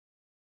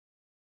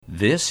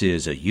This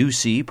is a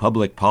UC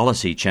Public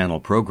Policy Channel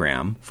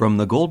program from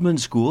the Goldman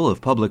School of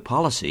Public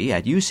Policy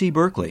at UC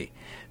Berkeley.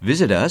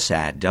 Visit us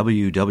at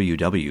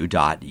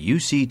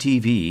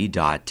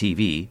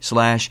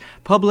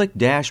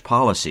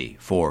www.uctv.tv/public-policy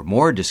for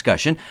more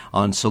discussion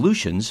on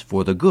solutions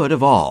for the good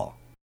of all.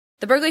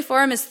 The Berkeley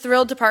Forum is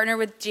thrilled to partner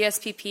with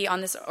GSPP on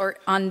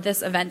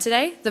this event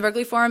today. The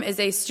Berkeley Forum is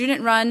a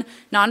student-run,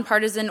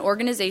 nonpartisan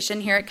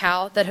organization here at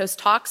Cal that hosts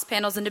talks,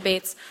 panels, and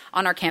debates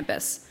on our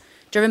campus.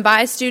 Driven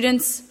by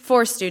students,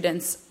 for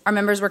students, our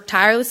members work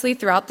tirelessly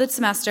throughout the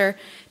semester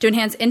to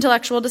enhance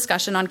intellectual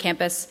discussion on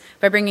campus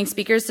by bringing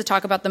speakers to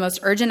talk about the most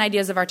urgent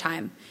ideas of our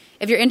time.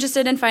 If you're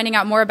interested in finding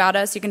out more about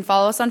us, you can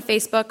follow us on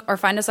Facebook or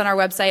find us on our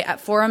website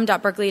at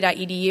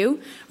forum.berkeley.edu,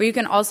 where you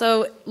can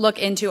also look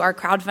into our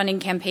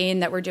crowdfunding campaign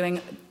that we're doing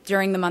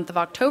during the month of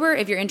October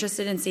if you're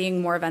interested in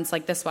seeing more events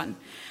like this one.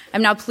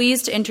 I'm now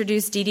pleased to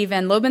introduce Didi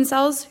Van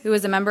Lobencels, who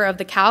is a member of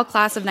the Cal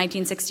class of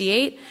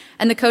 1968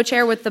 and the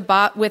co-chair with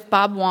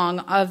Bob Wong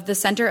of the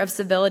Center of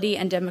Civility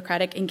and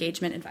Democratic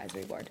Engagement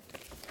Advisory Board.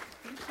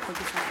 Thank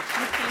you so much.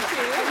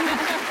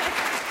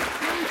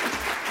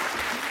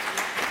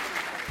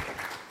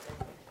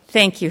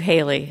 Thank you,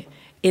 Haley.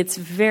 It's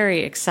very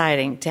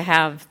exciting to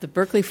have the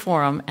Berkeley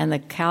Forum and the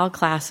Cal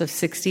class of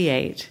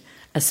 68,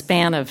 a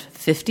span of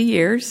 50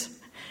 years,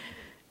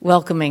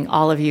 welcoming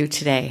all of you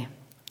today.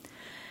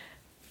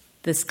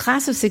 This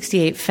class of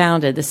 68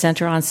 founded the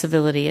Center on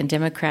Civility and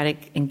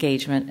Democratic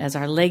Engagement as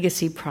our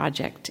legacy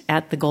project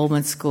at the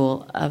Goldman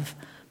School of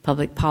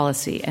Public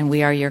Policy, and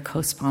we are your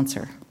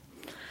co-sponsor.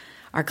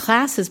 Our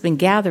class has been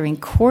gathering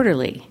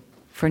quarterly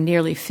for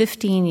nearly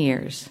 15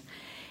 years,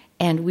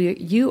 and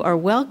you are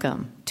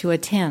welcome to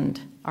attend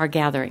our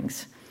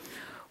gatherings.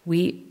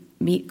 We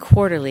meet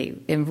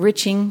quarterly,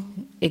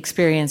 enriching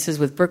experiences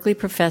with Berkeley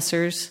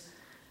professors,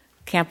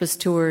 campus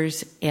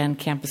tours, and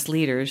campus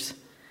leaders,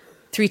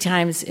 3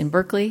 times in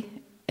Berkeley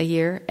a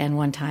year and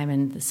 1 time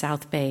in the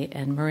South Bay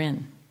and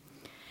Marin.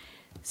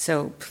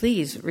 So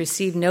please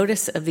receive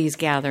notice of these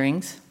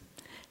gatherings.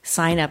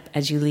 Sign up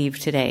as you leave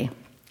today.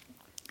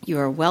 You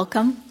are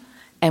welcome,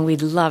 and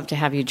we'd love to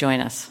have you join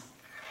us.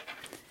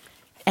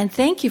 And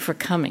thank you for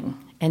coming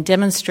and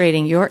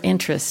demonstrating your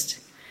interest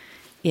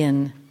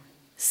in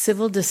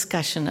civil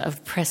discussion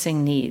of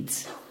pressing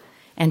needs.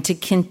 And to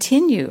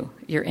continue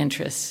your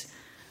interests,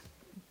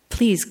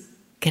 please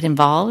get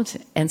involved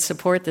and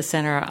support the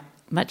Center,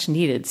 much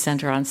needed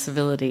Center on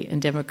Civility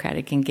and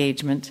Democratic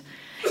Engagement.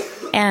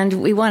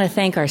 And we want to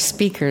thank our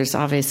speakers,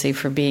 obviously,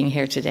 for being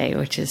here today,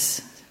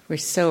 we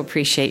so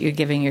appreciate you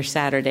giving your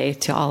Saturday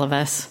to all of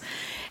us.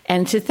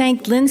 And to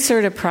thank Lynn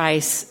Serta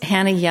Price,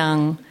 Hannah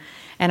Young,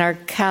 and our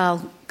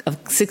Cal of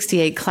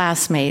 68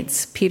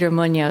 classmates, Peter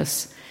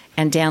Munoz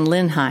and Dan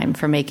Lindheim,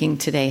 for making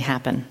today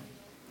happen.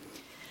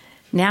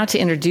 Now to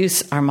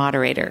introduce our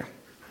moderator.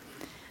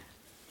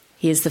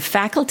 He is the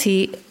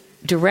faculty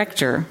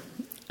director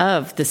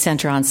of the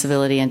Center on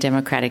Civility and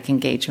Democratic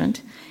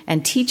Engagement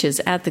and teaches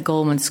at the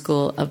Goldman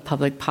School of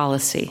Public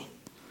Policy.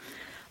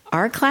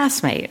 Our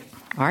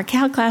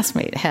Cal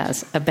classmate,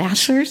 has a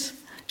bachelor's,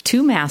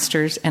 2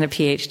 masters, and a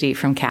PhD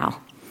from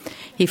Cal.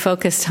 He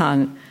focused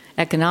on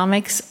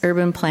economics,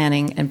 urban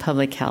planning, and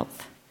public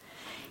health.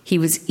 He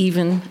was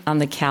even on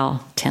the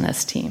Cal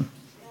tennis team.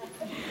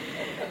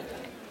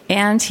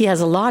 And he has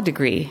a law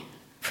degree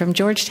from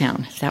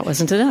Georgetown, if that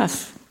wasn't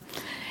enough.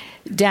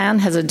 Dan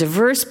has a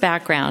diverse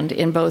background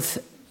in both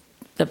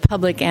the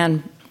public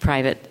and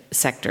private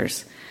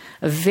sectors,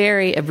 a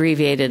very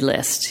abbreviated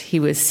list. He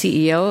was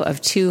CEO of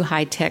 2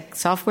 high-tech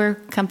software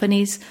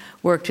companies,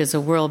 worked as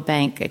a World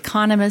Bank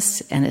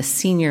economist and a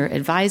senior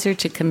advisor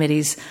to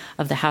committees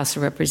of the House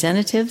of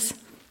Representatives.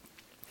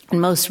 And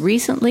most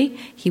recently,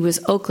 he was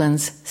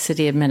Oakland's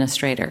city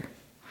administrator.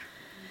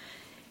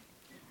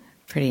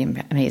 Pretty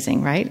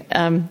amazing, right?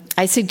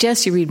 I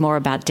suggest you read more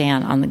about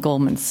Dan on the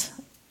Goldman's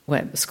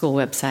school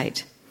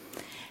website.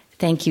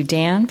 Thank you,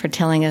 Dan, for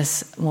telling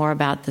us more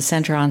about the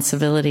Center on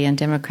Civility and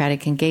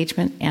Democratic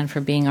Engagement and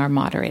for being our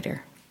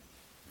moderator.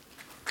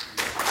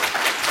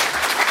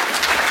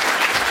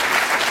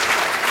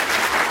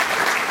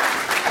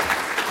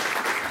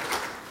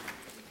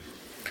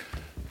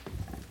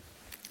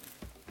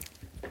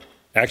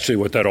 Actually,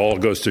 what that all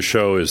goes to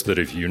show is that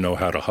if you know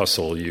how to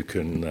hustle, you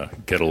can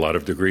get a lot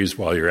of degrees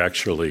while you're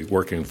actually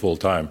working full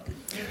time.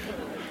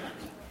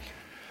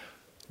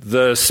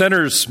 The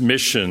Center's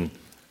mission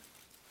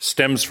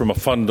stems from a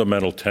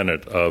fundamental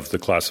tenet of the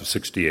class of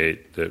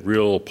 68, that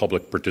real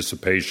public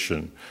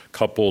participation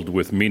coupled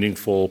with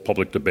meaningful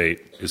public debate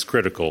is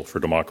critical for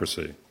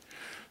democracy.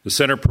 The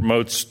Center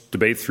promotes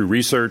debate through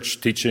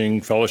research,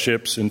 teaching,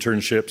 fellowships,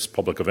 internships,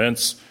 public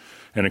events,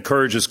 and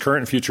encourages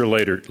current and future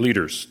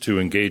leaders to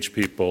engage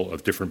people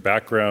of different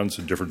backgrounds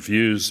and different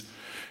views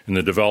in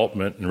the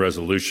development and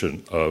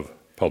resolution of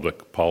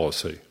public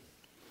policy.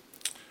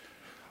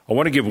 I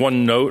want to give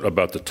one note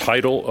about the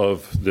title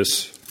of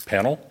this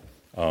panel.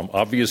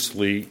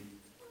 Obviously,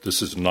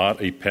 this is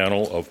not a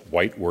panel of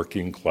white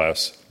working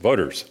class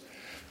voters.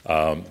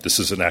 This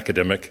is an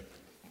academic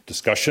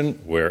discussion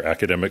where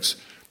academics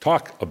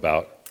talk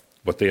about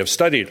what they have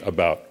studied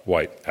about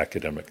white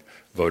academic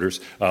voters.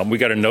 We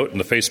got a note in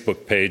the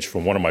Facebook page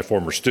from one of my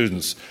former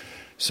students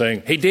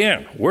saying, "Hey,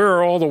 Dan, where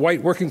are all the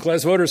white working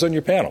class voters on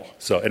your panel?"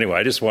 So anyway,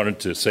 I just wanted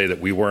to say that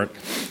we weren't,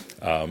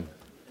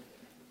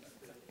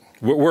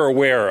 we're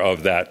aware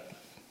of that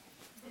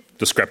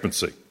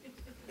discrepancy.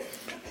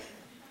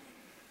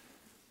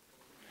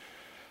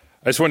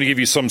 I just want to give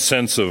you some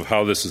sense of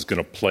how this is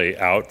going to play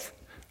out.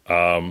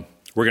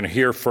 We're going to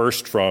hear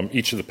first from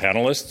each of the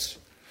panelists,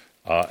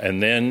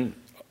 and then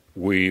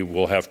we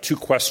will have 2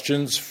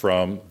 questions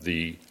from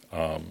the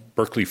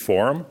Berkeley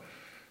Forum,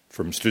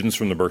 from students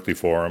from the Berkeley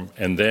Forum,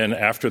 and then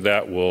after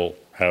that we'll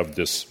have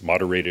this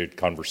moderated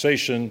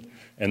conversation,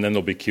 and then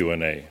there'll be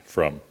Q&A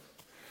from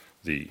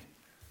the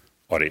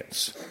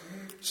audience.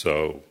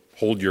 So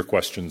hold your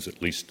questions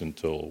at least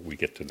until we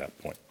get to that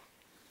point.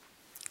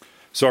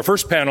 So our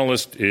first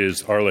panelist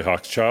is Arlie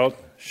Hochschild.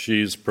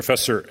 She's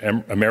Professor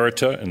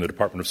Emerita in the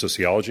Department of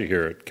Sociology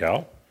here at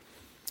Cal.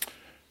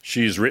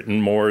 She's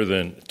written more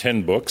than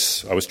 10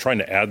 books. I was trying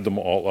to add them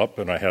all up,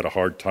 and I had a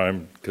hard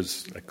time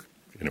because,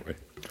 anyway,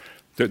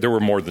 there were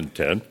more than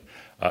 10.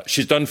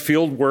 She's done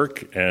field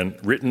work and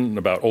written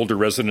about older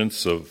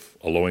residents of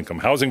a low-income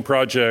housing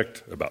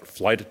project, about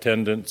flight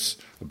attendants,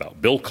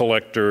 about bill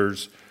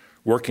collectors,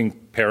 working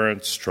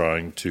parents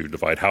trying to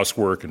divide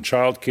housework and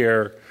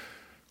childcare,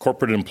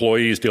 corporate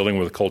employees dealing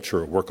with a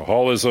culture of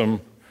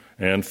workaholism,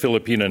 and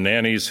Filipina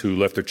nannies who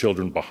left their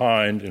children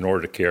behind in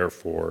order to care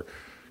for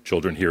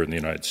children here in the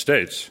United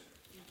States.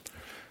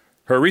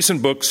 Her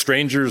recent book,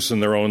 Strangers in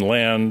Their Own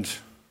Land,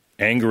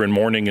 Anger and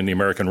Mourning in the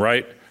American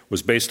Right,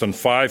 was based on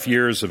 5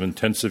 years of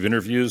intensive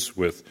interviews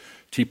with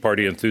Tea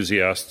Party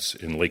enthusiasts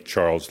in Lake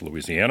Charles,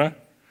 Louisiana.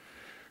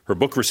 Her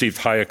book received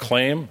high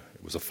acclaim.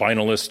 It was a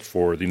finalist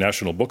for the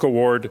National Book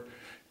Award,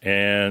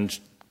 and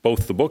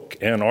both the book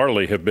and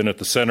Arlie have been at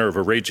the center of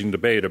a raging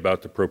debate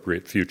about the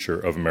appropriate future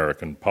of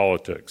American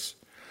politics.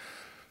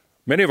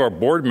 Many of our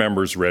board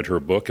members read her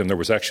book, and there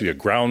was actually a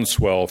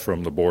groundswell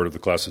from the board of the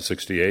class of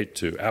 68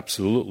 to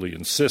absolutely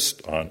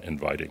insist on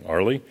inviting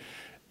Arlie,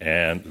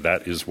 and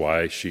that is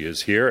why she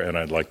is here, and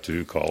I'd like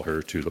to call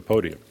her to the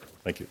podium.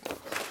 Thank you.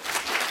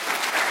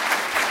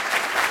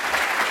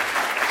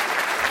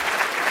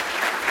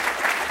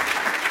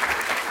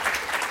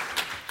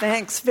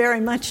 Thanks very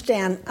much,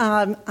 Dan.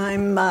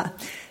 I'm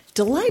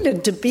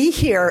delighted to be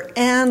here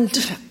and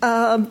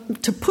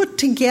to put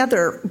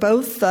together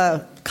both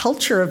the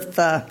culture of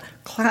the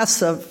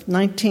class of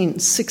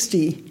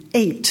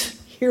 1968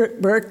 here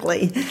at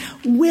Berkeley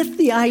with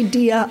the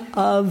idea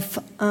of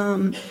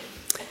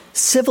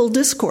civil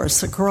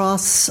discourse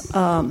across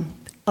a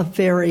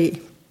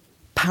very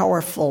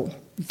powerful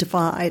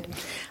divide.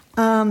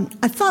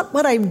 I thought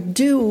what I'd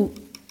do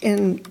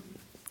in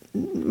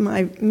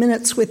my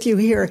minutes with you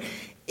here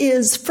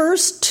is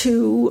first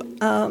to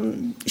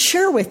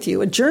share with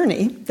you a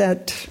journey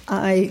that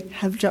I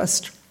have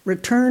just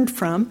returned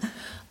from,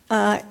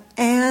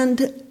 and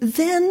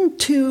then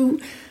to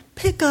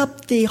pick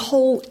up the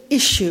whole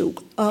issue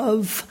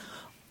of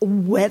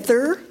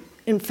whether,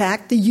 in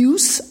fact, the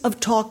use of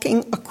talking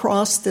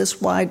across this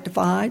wide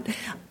divide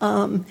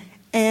and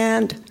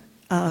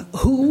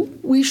who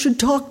we should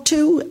talk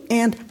to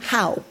and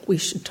how we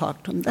should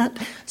talk to them.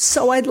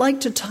 So I'd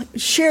like to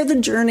share the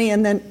journey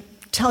and then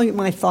tell you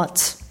my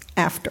thoughts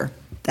after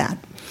that.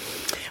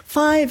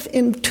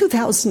 In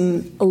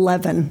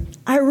 2011,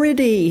 I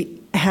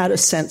already had a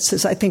sense,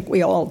 as I think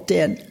we all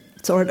did,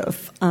 sort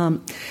of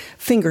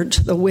finger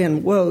to the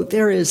wind, whoa,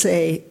 there is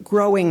a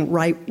growing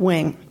right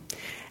wing.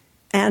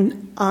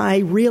 And I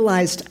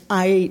realized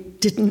I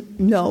didn't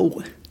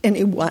know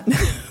anyone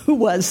who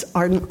was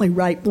ardently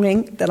right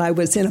wing, that I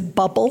was in a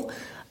bubble,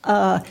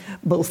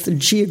 both the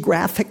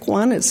geographic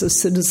one as a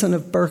citizen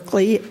of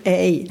Berkeley,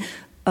 a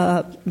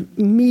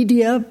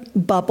media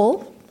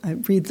bubble. I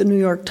read the New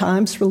York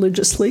Times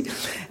religiously,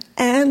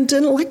 and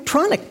an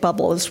electronic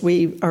bubble as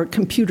our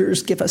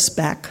computers give us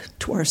back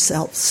to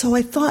ourselves. So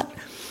I thought,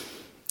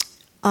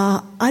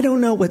 I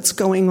don't know what's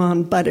going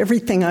on, but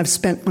everything I've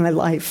spent my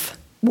life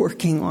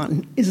working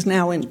on is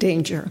now in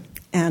danger,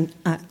 and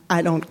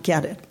I don't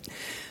get it.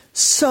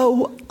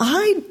 So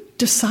I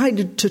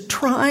decided to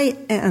try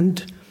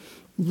and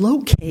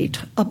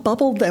locate a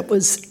bubble that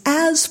was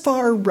as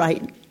far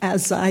right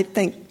as I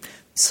think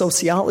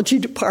sociology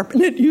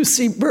department at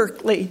UC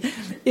Berkeley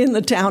in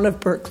the town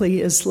of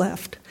Berkeley is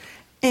left,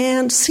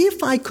 and see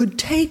if I could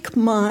take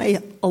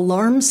my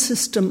alarm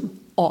system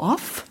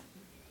off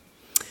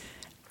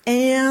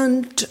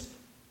and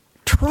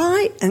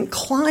try and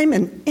climb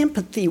an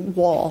empathy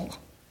wall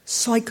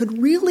so I could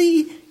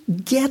really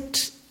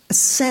get a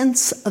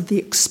sense of the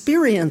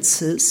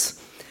experiences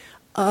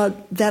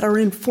that are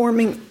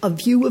informing a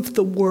view of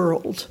the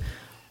world,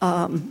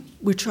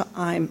 which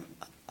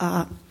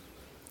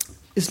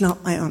is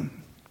not my own.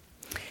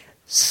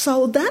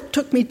 So that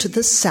took me to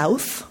the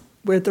South,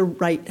 where the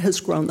right has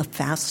grown the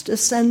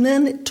fastest, and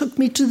then it took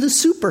me to the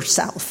super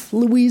South,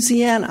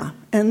 Louisiana,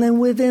 and then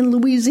within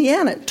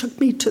Louisiana it took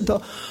me to the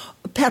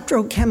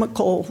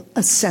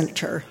petrochemical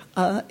center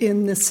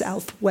in the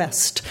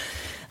Southwest.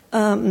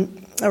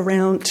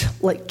 around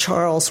Lake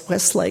Charles,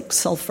 Westlake,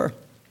 Sulphur.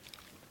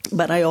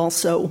 But I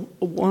also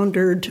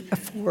wandered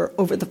for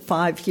over the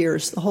 5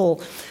 years, the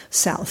whole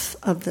south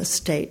of the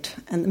state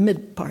and the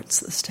mid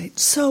parts of the state.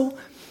 So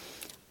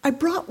I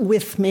brought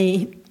with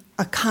me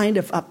a kind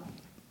of a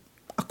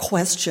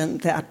question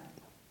that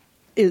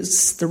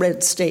is the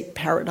red state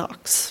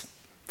paradox,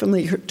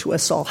 familiar to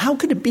us all. How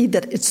could it be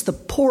that it's the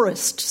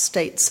poorest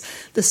states,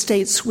 the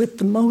states with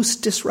the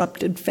most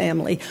disrupted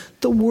family,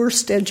 the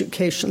worst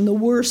education, the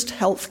worst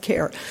health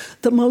care,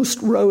 the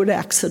most road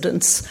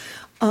accidents,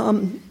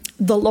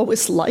 the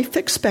lowest life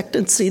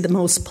expectancy, the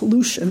most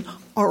pollution,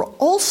 are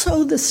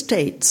also the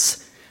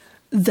states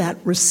that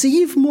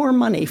receive more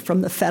money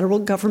from the federal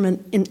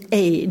government in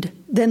aid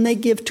than they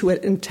give to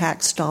it in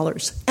tax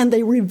dollars, and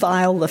they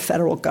revile the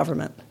federal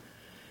government.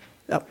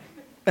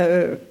 Wait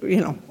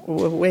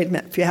a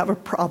minute, if you have a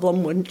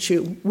problem, wouldn't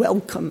you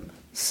welcome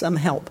some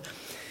help?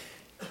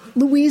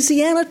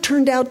 Louisiana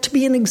turned out to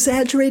be an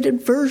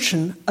exaggerated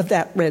version of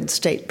that red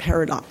state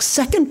paradox.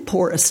 Second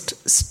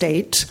poorest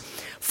state,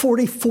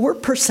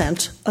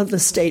 44% of the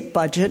state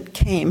budget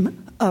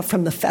came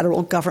from the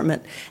federal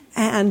government,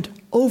 and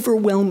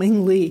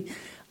overwhelmingly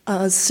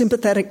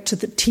sympathetic to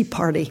the Tea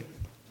Party.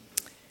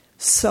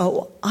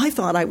 So I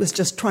thought I was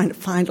just trying to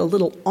find a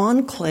little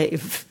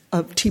enclave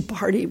of Tea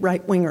Party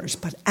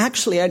right-wingers, but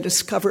actually I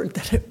discovered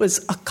that it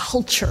was a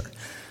culture.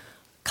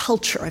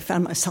 I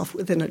found myself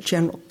within a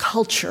general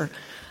culture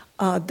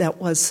that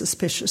was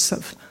suspicious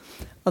of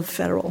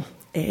federal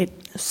aid.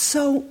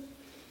 So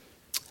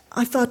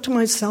I thought to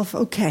myself,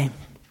 okay,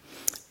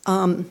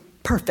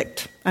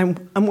 perfect. I'm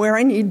where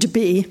I need to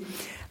be.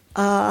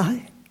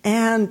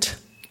 And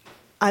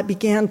I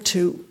began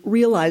to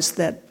realize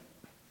that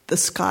the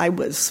sky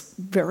was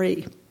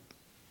very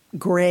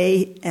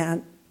gray,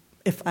 and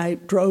if I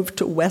drove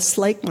to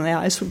Westlake, my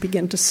eyes would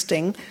begin to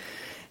sting,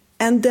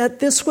 and that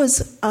this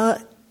was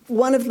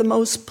one of the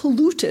most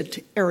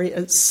polluted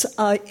areas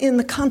in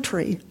the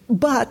country.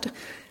 But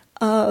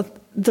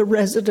the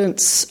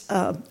residents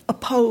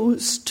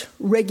opposed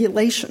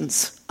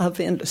regulations of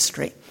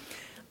industry.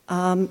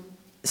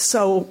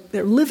 So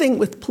they're living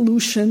with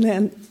pollution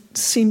and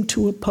seem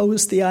to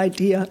oppose the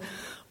idea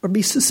or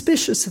be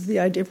suspicious of the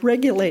idea of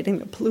regulating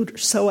the polluters.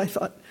 So I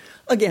thought,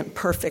 again,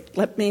 perfect.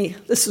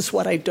 This is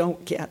what I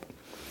don't get.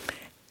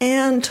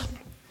 And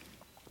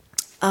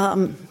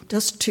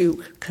just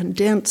to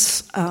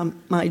condense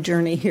my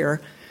journey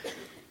here,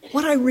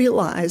 what I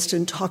realized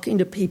in talking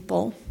to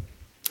people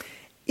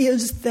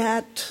is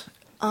that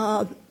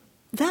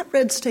that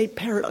red state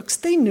paradox,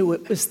 they knew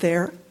it was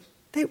there.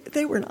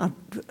 They were not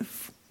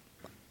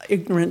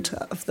ignorant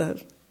of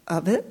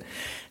it,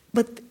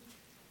 but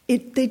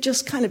they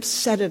just kind of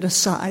set it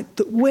aside,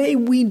 the way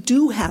we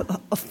do have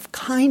a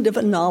kind of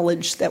a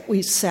knowledge that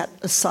we set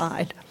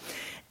aside.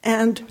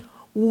 And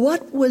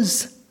what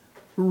was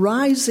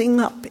rising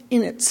up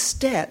in its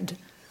stead,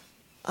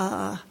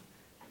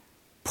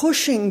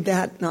 pushing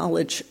that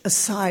knowledge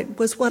aside,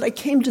 was what I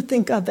came to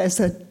think of as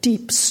a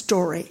deep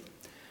story.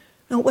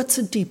 Now, what's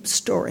a deep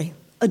story?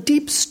 A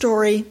deep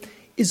story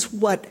is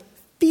what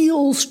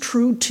feels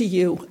true to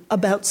you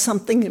about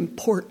something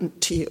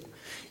important to you.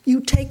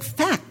 You take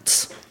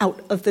facts out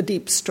of the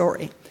deep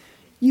story.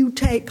 You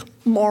take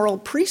moral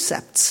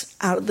precepts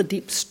out of the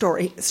deep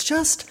story. It's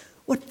just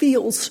what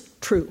feels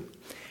true.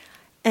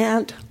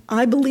 And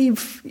I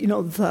believe,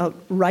 the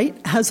right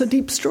has a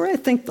deep story. I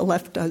think the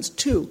left does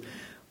too.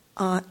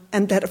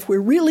 And that if we're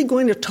really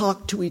going to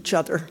talk to each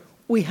other,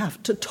 we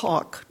have to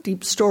talk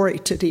deep story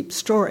to deep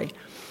story.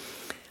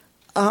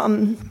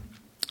 The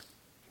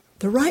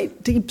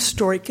right deep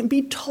story can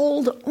be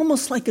told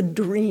almost like a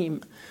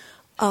dream,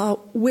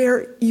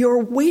 where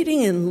you're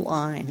waiting in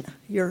line,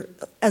 you're,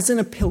 as in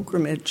a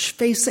pilgrimage,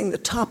 facing the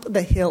top of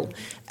the hill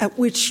at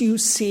which you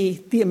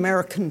see the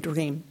American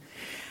dream.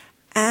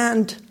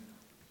 And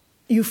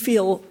you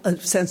feel a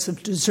sense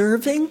of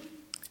deserving.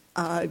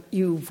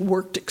 You've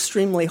worked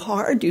extremely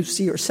hard. You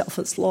see yourself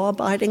as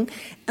law-abiding.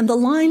 And the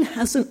line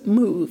hasn't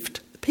moved.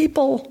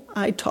 People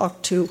I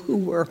talked to who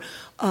were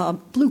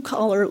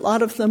blue-collar, a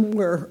lot of them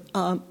were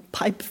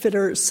pipe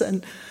fitters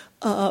and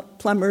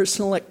plumbers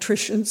and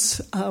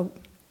electricians,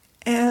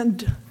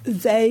 and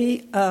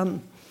they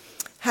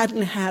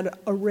hadn't had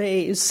a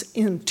raise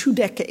in 2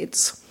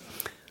 decades.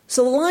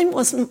 So the line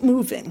wasn't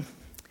moving.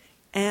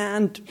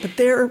 But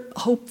they're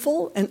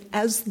hopeful, and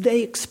as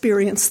they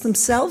experienced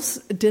themselves,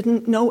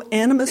 didn't know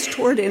animus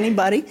toward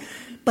anybody,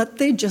 but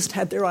they just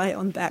had their eye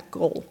on that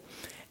goal.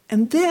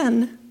 And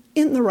then,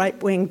 in the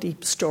right-wing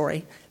deep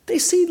story, they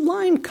see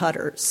line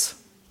cutters.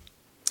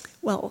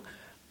 Well,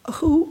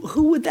 who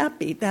would that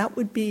be? That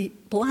would be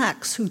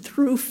blacks who,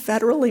 through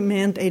federally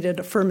mandated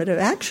affirmative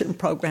action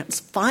programs,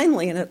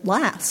 finally and at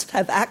last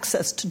have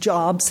access to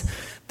jobs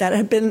that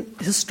have been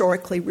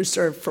historically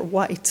reserved for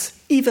whites.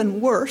 Even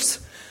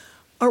worse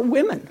are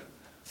women,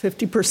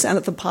 50%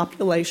 of the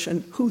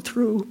population, who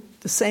through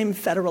the same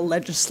federal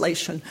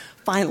legislation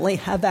finally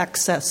have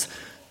access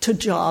to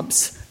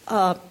jobs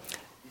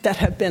that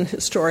have been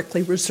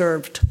historically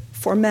reserved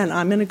for men.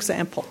 I'm an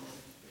example.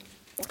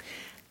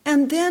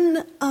 And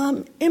then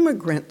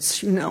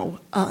immigrants,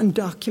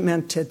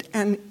 undocumented,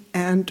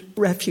 and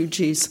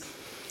refugees.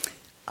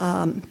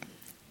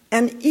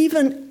 And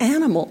even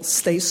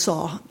animals they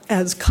saw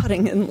as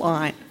cutting in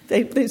line.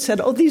 They said,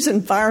 oh, these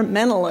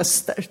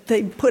environmentalists,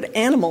 they put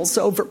animals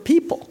over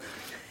people.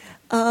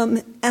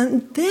 And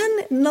then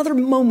another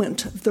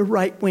moment of the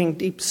right-wing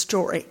deep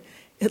story.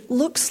 It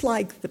looks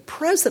like the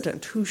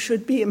president, who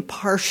should be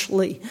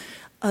impartially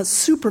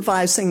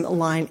supervising the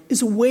line,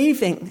 is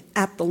waving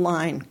at the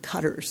line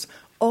cutters.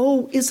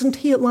 Oh, isn't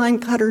he a line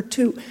cutter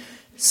too?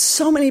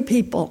 So many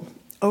people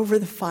over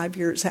the 5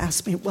 years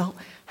asked me, well,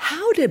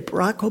 how did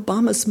Barack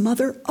Obama's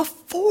mother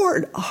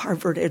afford a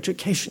Harvard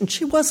education?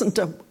 She wasn't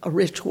a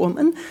rich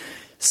woman.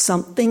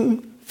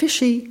 Something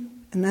fishy.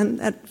 And then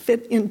that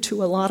fit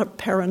into a lot of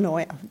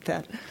paranoia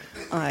that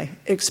I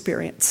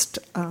experienced.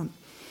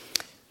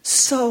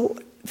 So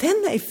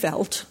then they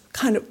felt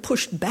kind of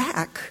pushed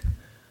back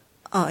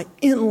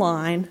in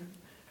line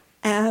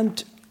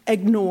and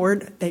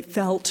ignored. They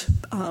felt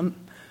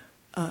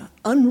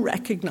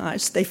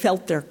unrecognized. They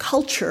felt their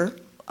culture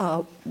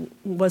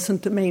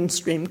wasn't the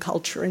mainstream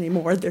culture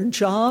anymore. Their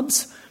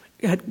jobs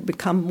had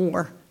become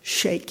more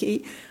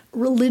shaky.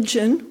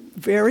 Religion,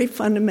 very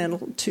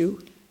fundamental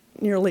to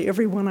nearly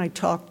everyone I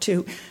talked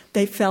to.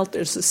 They felt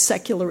there's a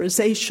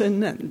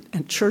secularization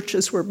and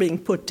churches were being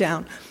put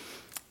down.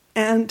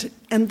 And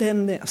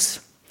then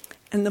this.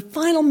 And the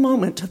final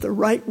moment of the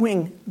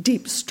right-wing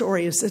deep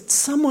story is that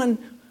someone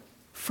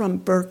from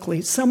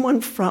Berkeley,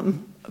 someone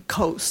from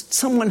Coast,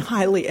 someone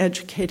highly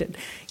educated,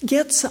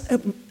 gets,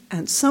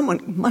 and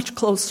someone much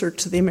closer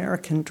to the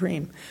American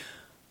dream,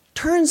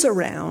 turns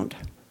around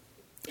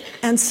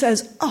and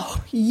says,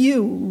 oh,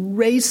 you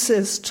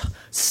racist,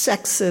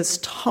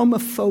 sexist,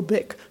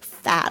 homophobic,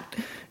 fat,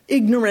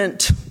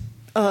 ignorant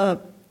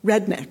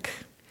redneck.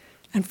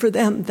 And for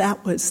them,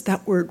 that was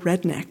that word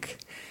redneck.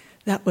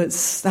 That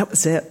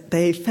was it.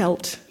 They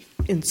felt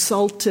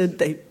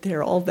insulted.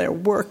 All their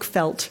work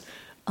felt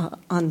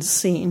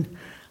unseen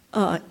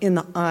in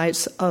the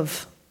eyes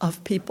of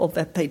people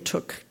that they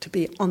took to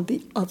be on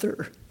the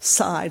other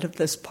side of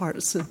this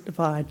partisan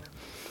divide.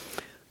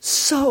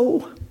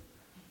 So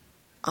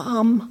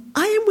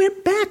I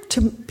went back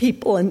to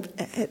people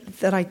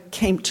that I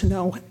came to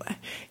know.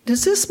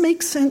 Does this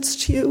make sense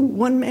to you?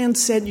 One man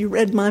said, you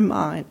read my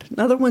mind.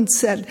 Another one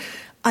said,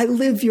 I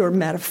live your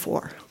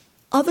metaphor.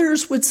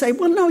 Others would say,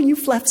 well, no,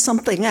 you've left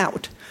something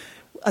out.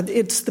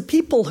 It's the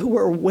people who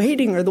are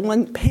waiting or the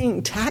one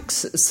paying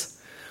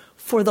taxes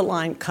for the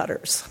line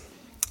cutters.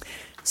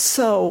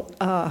 So,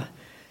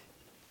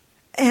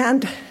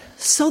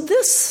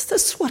 this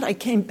is what I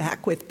came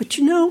back with. But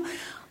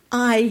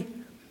I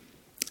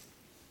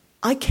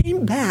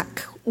came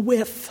back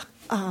with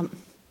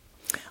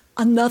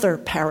another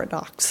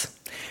paradox,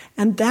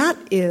 and that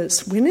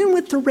is, went in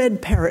with the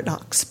red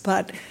paradox,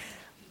 but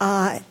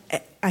I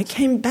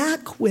came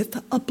back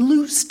with a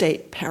blue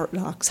state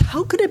paradox.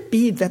 How could it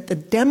be that the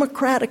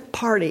Democratic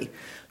Party,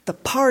 the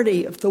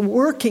party of the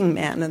working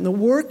man and the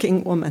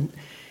working woman,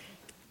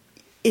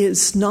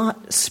 is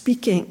not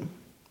speaking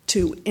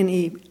to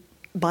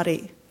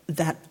anybody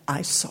that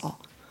I saw?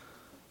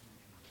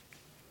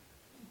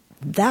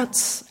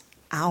 That's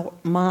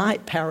my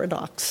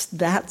paradox.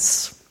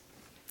 That's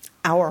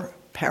our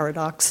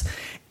paradox,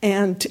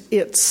 and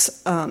it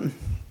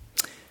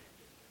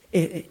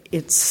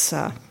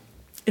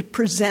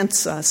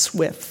presents us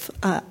with,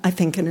 I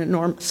think, an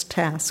enormous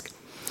task.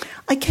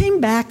 I came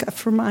back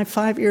for my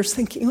 5 years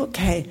thinking,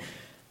 okay,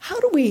 how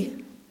do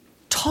we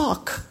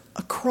talk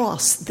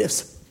across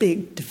this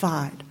big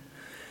divide?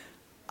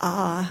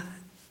 And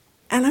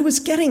I was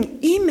getting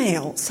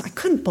emails. I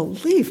couldn't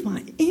believe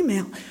my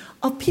email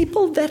of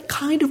people that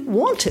kind of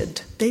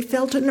wanted. They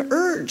felt an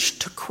urge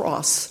to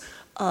cross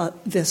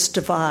this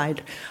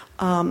divide.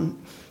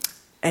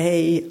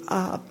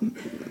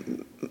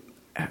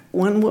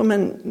 One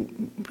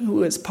woman who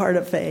was part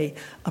of a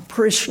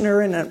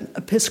parishioner in an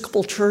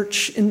Episcopal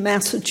church in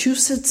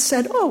Massachusetts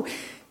said, oh,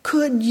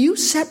 could you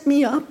set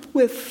me up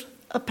with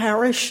a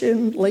parish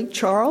in Lake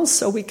Charles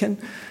so we can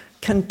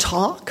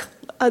talk?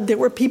 There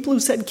were people who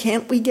said,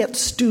 can't we get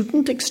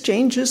student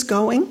exchanges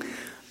going?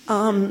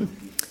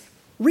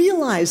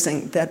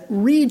 Realizing that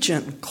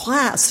region,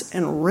 class,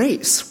 and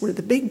race were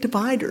the big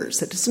dividers,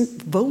 that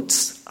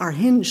votes are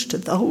hinged to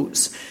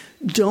those,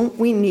 don't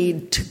we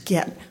need to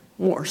get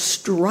more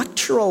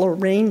structural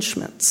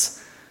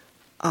arrangements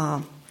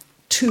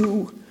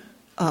to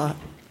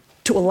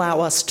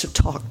allow us to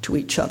talk to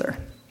each other?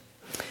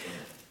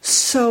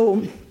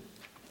 So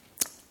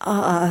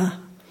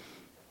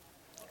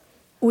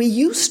we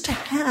used to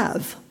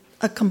have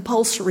a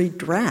compulsory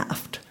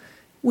draft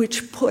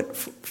which put,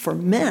 for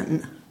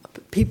men,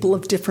 people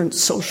of different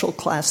social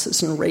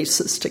classes and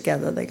races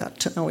together. They got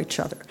to know each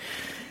other.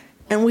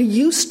 And we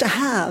used to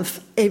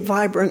have a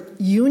vibrant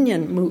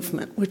union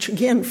movement, which,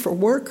 again, for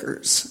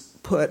workers,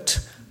 put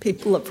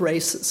people of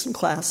races and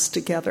class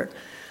together.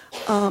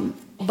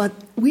 But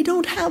we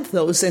don't have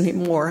those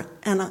anymore.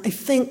 And I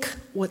think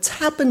what's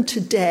happened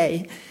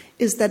today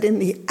is that in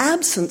the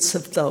absence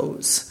of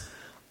those,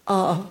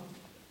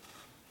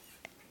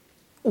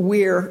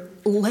 we're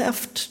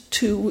left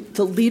to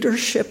the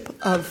leadership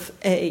of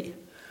a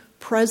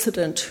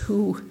president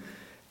who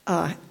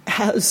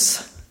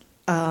has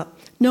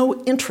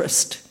no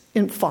interest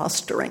in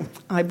fostering,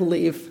 I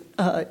believe,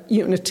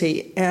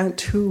 unity, and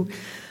who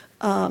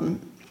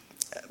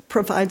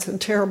provides a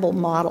terrible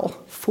model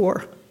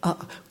for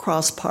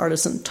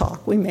cross-partisan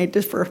talk. We may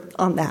differ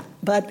on that.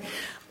 But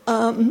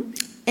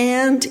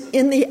and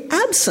in the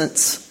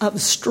absence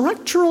of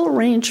structural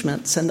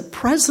arrangements and the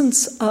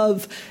presence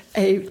of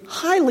a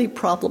highly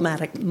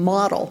problematic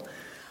model,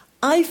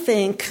 I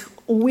think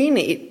we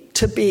need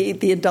to be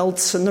the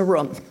adults in the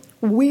room.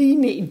 We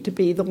need to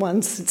be the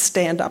ones that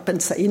stand up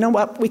and say, you know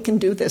what, we can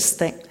do this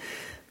thing.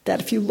 That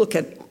if you look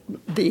at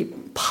the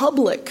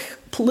public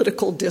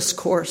political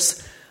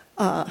discourse,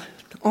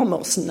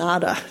 almost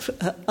nada.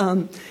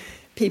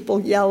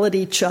 People yell at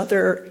each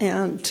other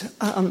and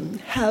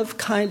have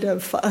kind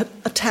of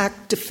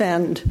attack,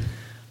 defend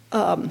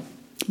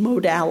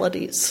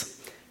modalities.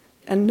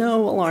 And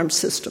no alarm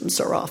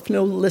systems are off.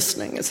 No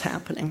listening is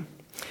happening.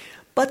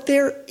 But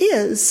there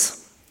is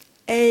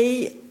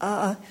a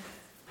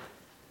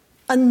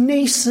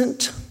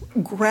nascent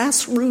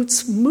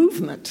grassroots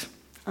movement,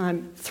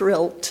 I'm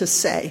thrilled to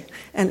say.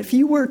 And if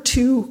you were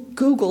to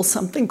Google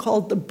something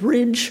called the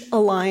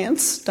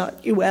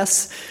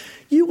bridgealliance.us,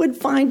 you would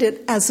find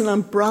it as an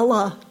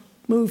umbrella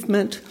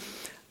movement,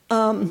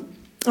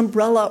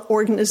 umbrella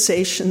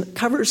organization that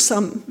covers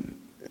some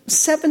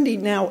 70,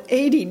 now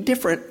 80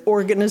 different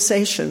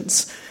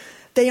organizations.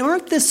 They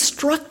aren't this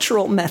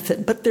structural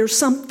method, but there's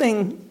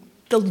something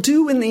they'll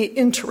do in the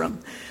interim.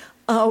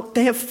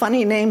 They have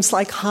funny names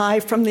like Hi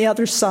from the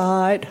Other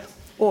Side,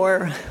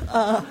 or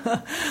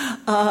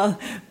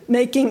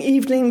Making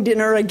Evening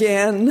Dinner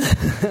Again,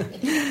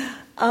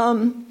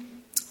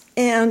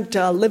 and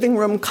Living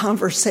Room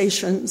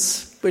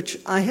Conversations, which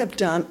I have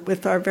done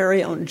with our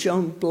very own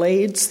Joan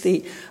Blades,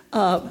 the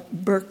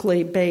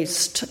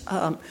Berkeley-based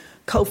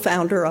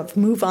co-founder of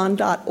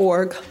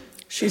MoveOn.org.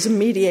 She's a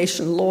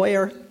mediation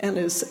lawyer and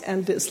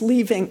is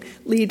leading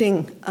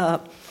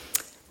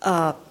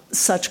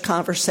such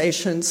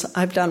conversations.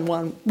 I've done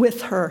one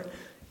with her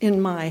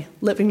in my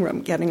living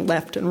room, getting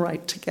left and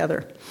right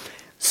together.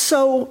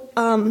 So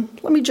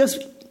let me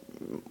just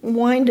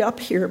wind up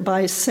here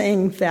by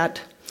saying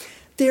that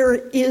there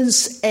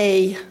is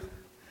a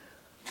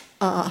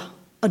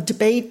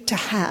debate to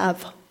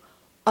have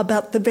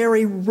about the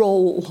very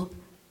role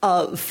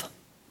of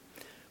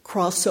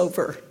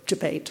crossover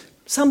debate.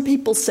 Some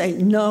people say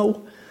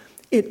no.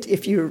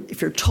 If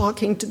you're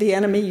talking to the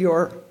enemy,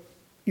 you're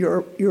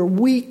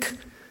weak,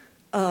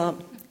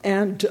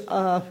 and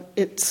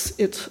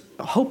it's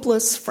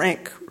hopeless.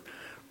 Frank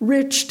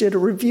Rich did a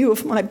review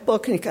of my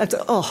book, and he got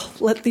to,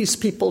 let these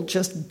people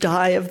just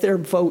die of their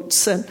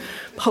votes, and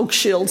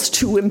Hochschild's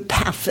too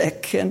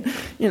empathic, and,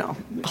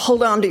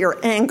 hold on to your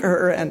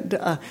anger,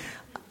 and,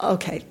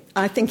 okay,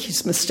 I think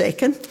he's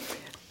mistaken.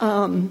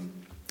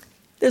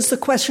 There's the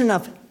question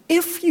of,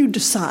 if you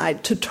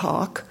decide to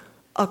talk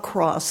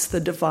across the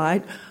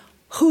divide,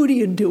 who do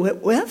you do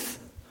it with?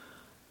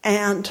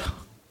 And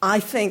I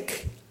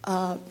think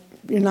you're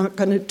not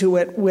going to do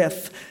it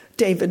with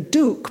David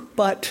Duke,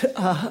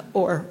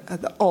 or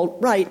the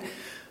alt-right,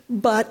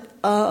 but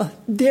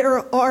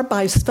there are,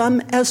 by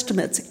some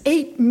estimates,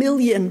 8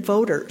 million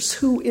voters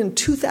who in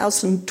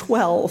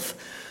 2012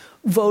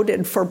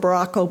 voted for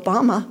Barack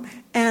Obama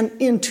and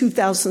in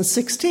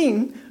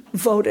 2016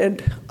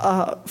 voted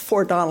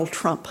for Donald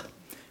Trump.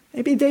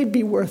 Maybe they'd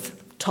be worth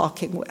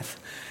talking with.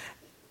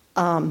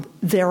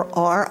 There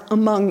are,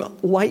 among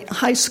white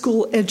high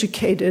school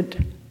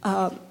educated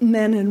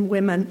men and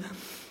women,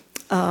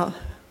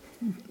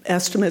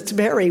 estimates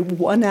vary,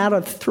 1 out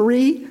of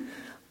 3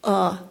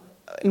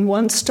 in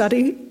one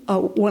study,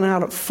 1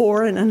 out of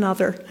 4 in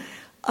another,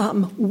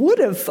 would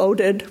have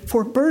voted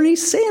for Bernie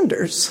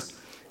Sanders.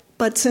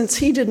 But since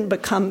he didn't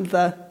become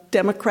the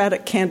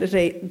Democratic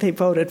candidate, they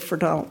voted for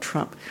Donald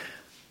Trump.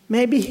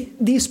 Maybe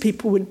these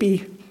people would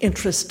be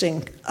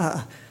interesting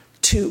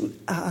to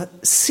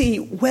see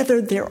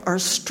whether there are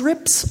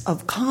strips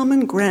of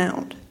common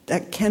ground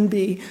that can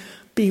be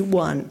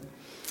won.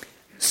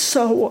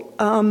 So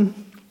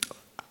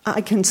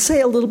I can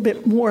say a little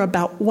bit more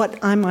about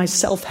what I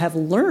myself have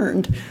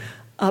learned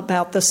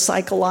about the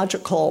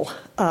psychological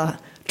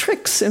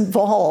tricks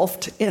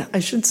involved. I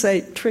should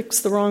say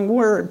tricks the wrong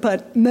word,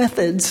 but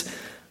methods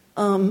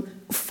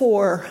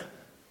for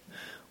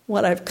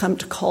what I've come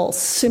to call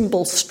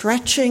symbol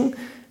stretching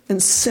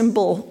and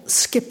symbol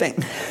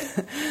skipping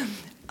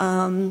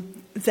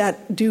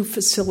that do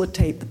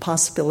facilitate the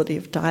possibility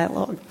of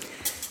dialogue.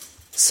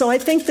 So I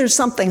think there's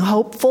something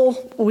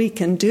hopeful we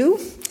can do,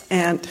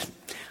 and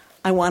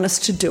I want us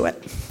to do it.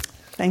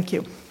 Thank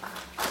you.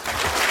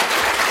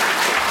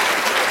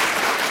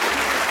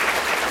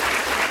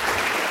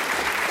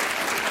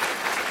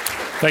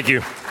 Thank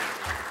you.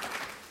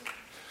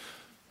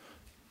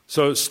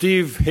 So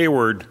Steve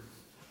Hayward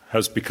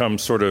has become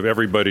sort of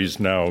everybody's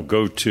now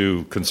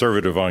go-to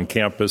conservative on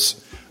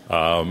campus,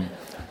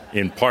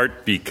 in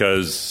part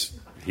because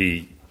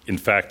he, in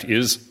fact,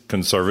 is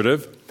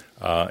conservative.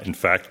 in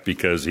fact,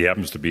 because he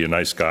happens to be a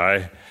nice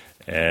guy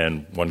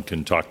and one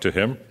can talk to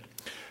him.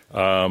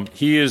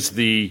 He is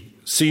the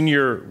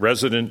senior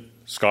resident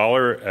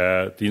scholar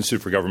at the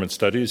Institute for Government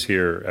Studies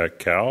here at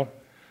Cal.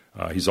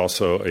 He's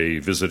also a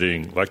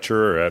visiting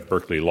lecturer at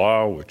Berkeley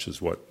Law, which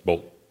is what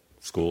Bolt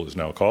School is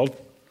now called.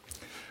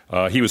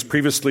 He was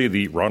previously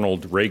the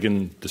Ronald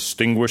Reagan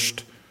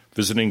Distinguished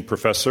Visiting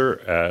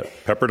Professor at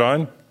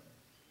Pepperdine,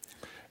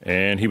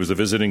 and he was a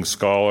visiting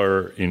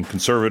scholar in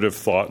conservative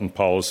thought and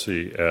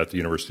policy at the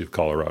University of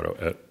Colorado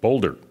at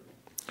Boulder.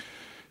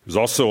 He was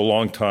also a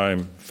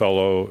longtime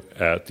fellow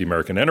at the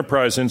American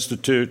Enterprise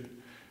Institute,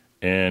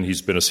 and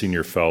he's been a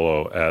senior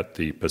fellow at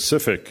the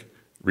Pacific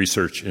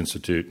Research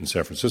Institute in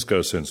San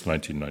Francisco since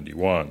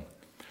 1991.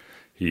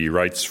 He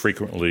writes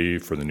frequently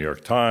for the New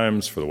York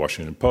Times, for the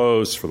Washington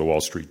Post, for the Wall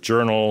Street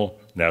Journal,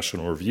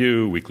 National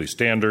Review, Weekly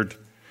Standard,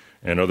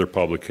 and other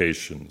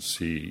publications.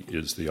 He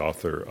is the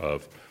author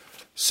of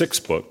 6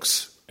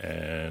 books,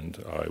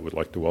 and I would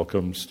like to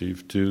welcome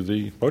Steve to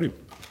the podium.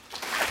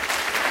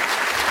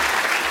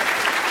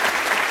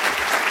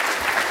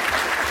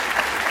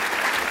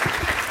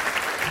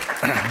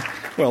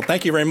 Well,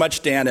 thank you very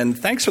much, Dan, and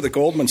thanks for the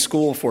Goldman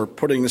School for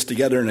putting this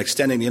together and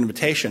extending the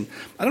invitation.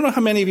 I don't know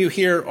how many of you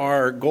here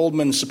are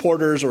Goldman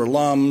supporters or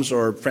alums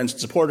or friends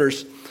and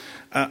supporters.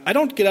 I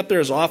don't get up there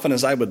as often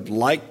as I would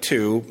like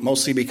to,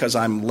 mostly because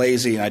I'm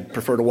lazy and I'd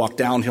prefer to walk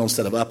downhill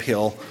instead of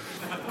uphill.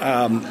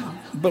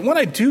 But when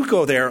I do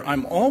go there,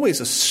 I'm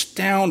always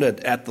astounded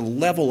at the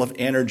level of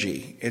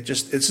energy. It's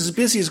as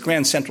busy as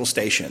Grand Central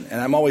Station, and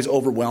I'm always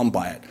overwhelmed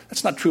by it.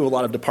 That's not true of a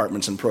lot of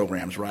departments and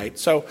programs, right?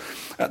 So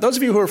those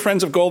of you who are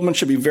friends of Goldman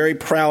should be very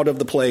proud of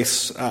the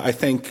place, I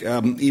think,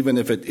 even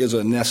if it is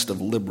a nest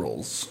of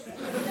liberals.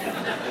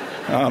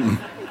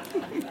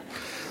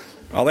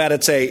 All that,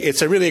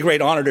 it's a really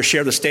great honor to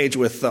share the stage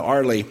with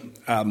Arlie.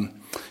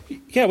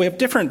 Yeah, we have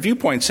different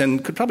viewpoints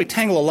and could probably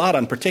tangle a lot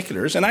on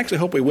particulars, and I actually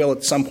hope we will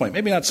at some point.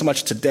 Maybe not so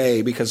much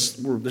today because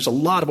there's a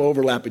lot of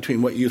overlap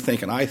between what you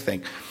think and I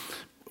think.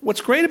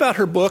 What's great about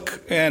her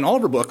book and all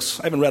of her books,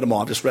 I haven't read them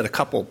all, I've just read a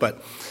couple,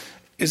 but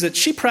is that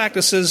she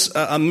practices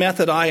a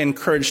method I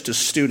encourage to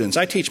students.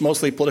 I teach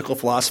mostly political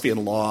philosophy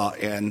and law,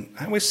 and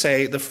I always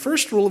say the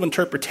first rule of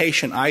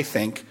interpretation, I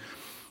think,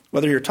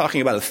 whether you're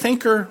talking about a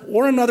thinker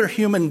or another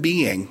human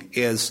being,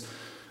 is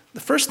the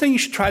first thing you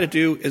should try to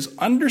do is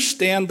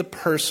understand the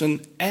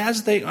person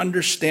as they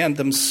understand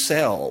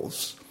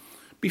themselves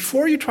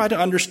before you try to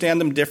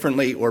understand them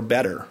differently or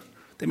better.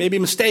 They may be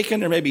mistaken,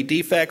 there may be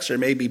defects, there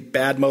may be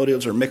bad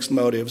motives or mixed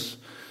motives,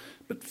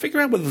 but figure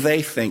out what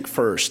they think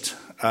first.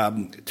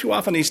 Too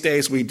often these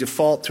days we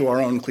default to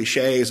our own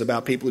cliches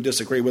about people who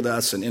disagree with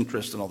us and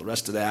interest and all the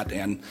rest of that,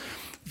 and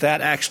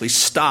that actually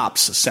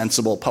stops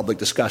sensible public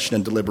discussion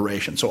and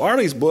deliberation. So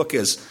Arlie's book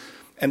is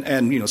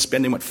And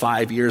spending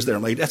 5 years there,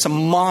 that's a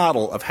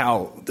model of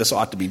how this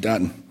ought to be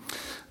done.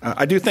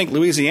 I do think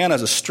Louisiana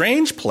is a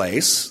strange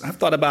place. I've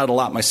thought about it a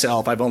lot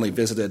myself. I've only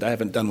visited. I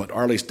haven't done what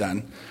Arlie's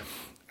done.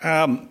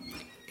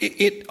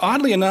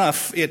 Oddly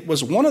enough, it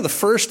was one of the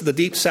first of the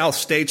Deep South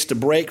states to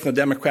break from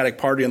the Democratic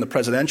Party on the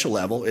presidential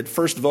level. It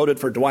first voted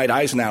for Dwight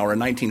Eisenhower in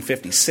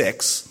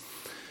 1956.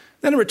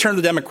 Then it returned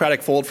to the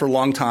Democratic fold for a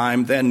long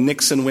time. Then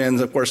Nixon wins,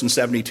 of course, in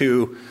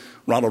 1972.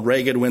 Ronald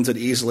Reagan wins it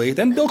easily.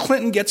 Then Bill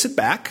Clinton gets it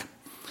back.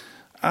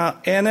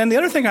 And then the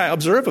other thing I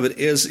observe of it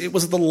is it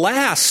was the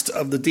last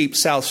of the Deep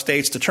South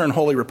states to turn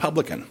wholly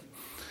Republican.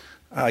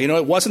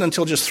 It wasn't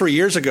until just 3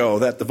 years ago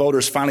that the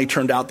voters finally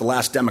turned out the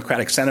last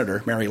Democratic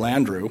senator, Mary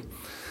Landrieu.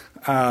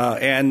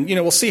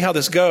 We'll see how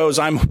this goes.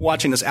 I'm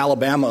watching this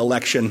Alabama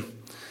election.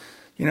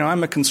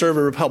 I'm a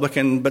conservative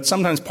Republican, but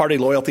sometimes party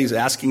loyalty is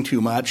asking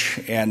too much,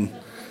 and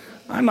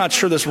I'm not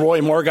sure this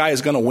Roy Moore guy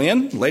is going to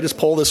win. Latest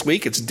poll this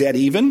week, it's dead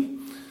even,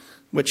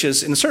 which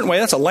is, in a certain way,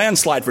 that's a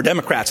landslide for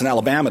Democrats in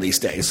Alabama these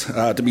days,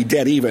 to be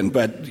dead even.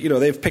 But,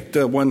 they've picked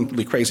one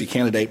really crazy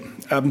candidate.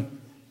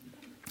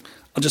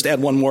 I'll just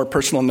add one more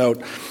personal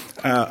note.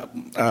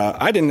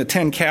 I didn't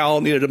attend Cal,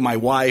 neither did my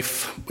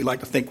wife. We like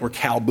to think we're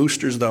Cal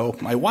boosters, though.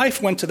 My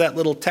wife went to that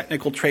little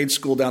technical trade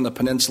school down the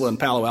peninsula in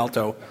Palo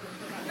Alto.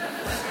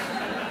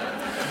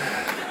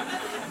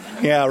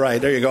 Yeah, right,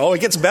 there you go. Oh,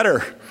 it gets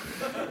better.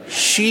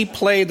 She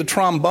played the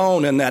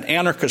trombone in that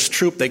anarchist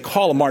troupe they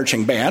call a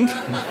marching band,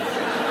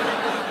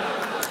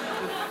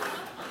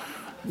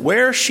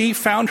 where she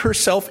found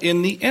herself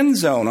in the end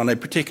zone on a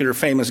particular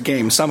famous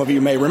game some of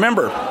you may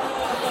remember.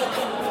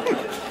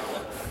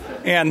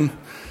 And,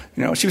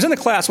 she was in a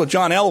class with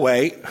John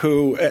Elway,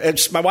 who,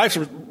 my wife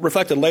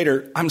reflected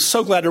later, I'm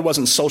so glad there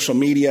wasn't social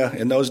media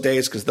in those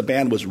days because the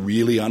band was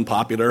really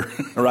unpopular,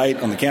 right,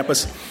 on the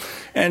campus.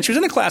 And she was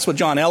in a class with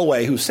John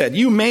Elway, who said,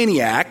 "You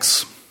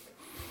maniacs,"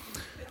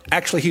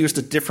 actually he used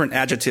a different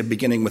adjective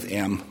beginning with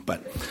M,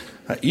 but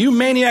 "you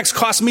maniacs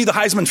cost me the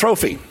Heisman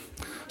Trophy.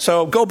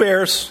 So go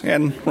Bears,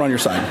 and we're on your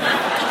side."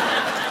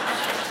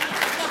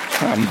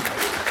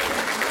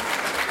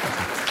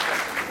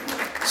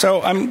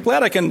 So I'm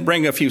glad I can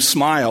bring a few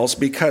smiles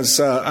because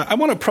I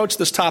want to approach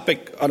this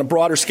topic on a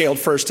broader scale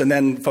first and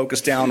then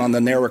focus down on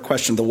the narrower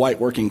question of the white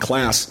working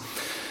class.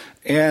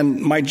 And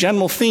my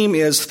general theme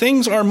is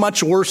things are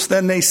much worse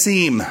than they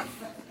seem.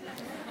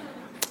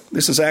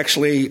 This is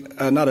actually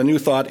not a new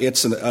thought.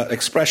 It's an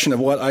expression of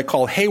what I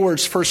call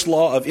Hayward's first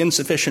law of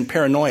insufficient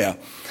paranoia,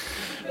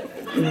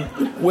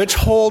 which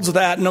holds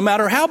that no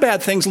matter how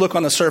bad things look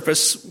on the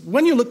surface,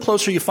 when you look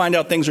closer, you find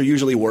out things are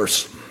usually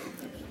worse.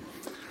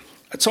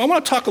 So I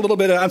want to talk a little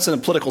bit. I'm a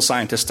political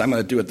scientist. I'm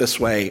going to do it this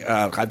way.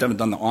 I haven't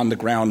done the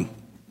on-the-ground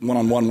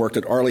one-on-one work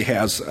that Arlie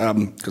has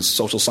because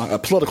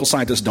political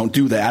scientists don't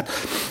do that.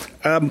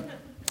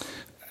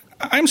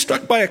 I'm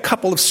struck by a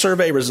couple of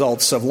survey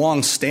results of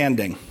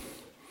long-standing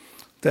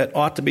that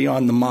ought to be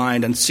on the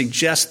mind and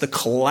suggest the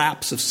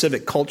collapse of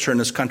civic culture in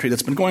this country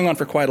that's been going on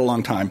for quite a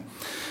long time.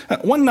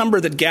 One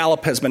number that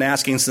Gallup has been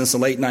asking since the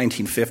late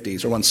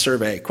 1950s, or one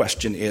survey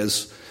question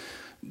is,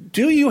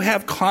 do you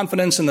have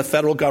confidence in the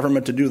federal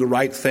government to do the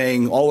right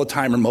thing all the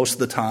time or most of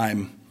the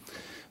time?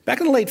 Back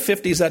in the late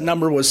 50s, that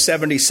number was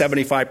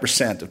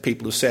 75% of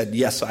people who said,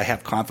 yes, I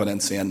have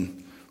confidence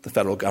in the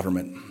federal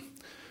government.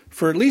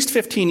 For at least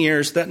 15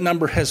 years, that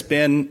number has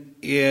been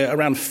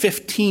around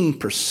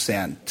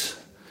 15%.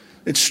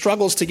 It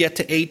struggles to get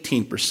to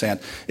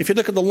 18%. If you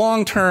look at the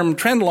long-term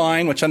trend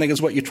line, which I think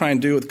is what you try and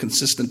do with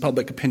consistent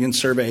public opinion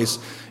surveys,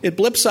 it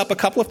blips up a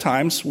couple of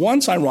times.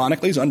 Once,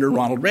 ironically, is under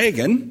Ronald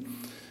Reagan,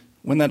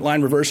 when that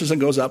line reverses and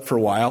goes up for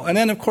a while. And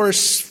then, of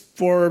course,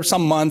 for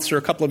some months or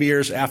a couple of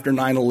years after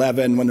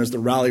 9/11, when there's the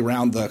rally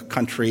around the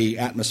country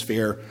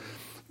atmosphere,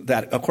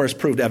 that, of course,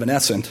 proved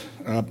evanescent,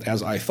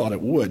 as I thought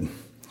it would.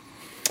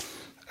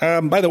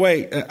 By the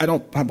way, I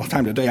don't have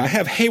time today. I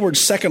have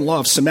Hayward's second law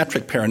of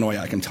symmetric paranoia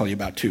I can tell you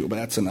about, too, but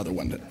that's another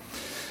one.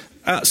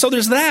 So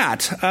there's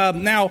that.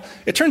 Now,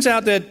 it turns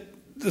out that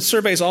the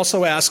surveys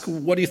also ask,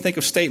 what do you think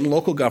of state and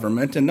local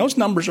government? And those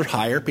numbers are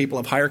higher. People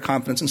have higher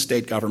confidence in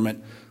state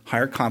government,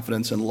 higher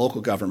confidence in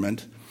local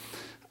government.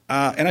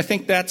 And I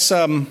think that's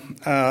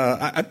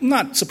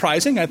not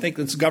surprising. I think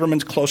that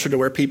government's closer to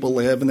where people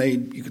live,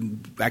 and you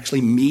can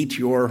actually meet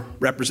your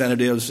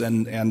representatives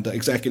and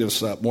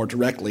executives more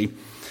directly.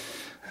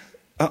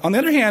 On the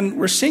other hand,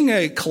 we're seeing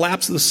a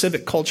collapse of the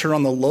civic culture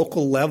on the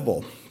local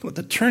level.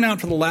 The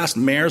turnout for the last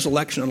mayor's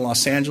election in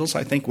Los Angeles,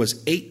 I think,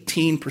 was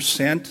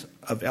 18%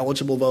 of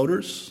eligible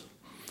voters.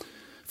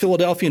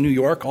 Philadelphia and New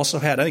York also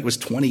had, I think it was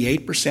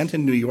 28%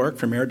 in New York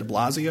for Mayor de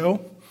Blasio.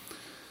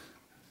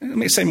 I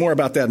may say more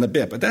about that in a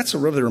bit, but that's a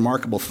really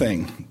remarkable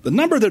thing. The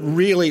number that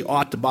really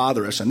ought to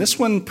bother us, and this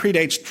one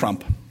predates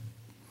Trump.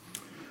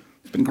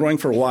 It's been growing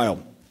for a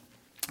while.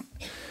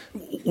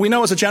 We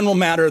know as a general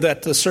matter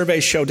that the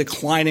surveys show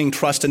declining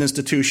trust in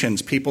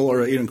institutions. People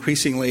are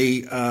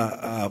increasingly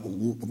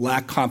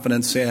lack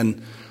confidence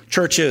in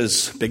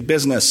churches, big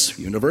business,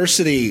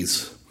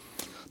 universities,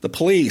 the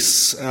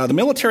police. The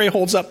military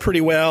holds up pretty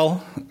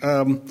well.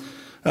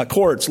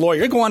 Courts,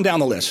 lawyers, go on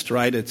down the list,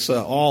 right? It's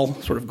all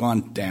sort of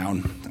gone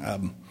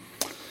down.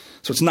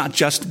 So it's not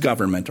just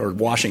government or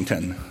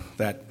Washington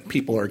that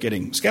people are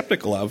getting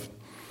skeptical of.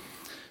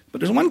 But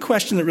there's one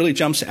question that really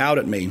jumps out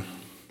at me.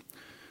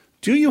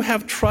 Do you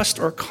have trust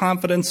or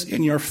confidence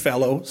in your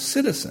fellow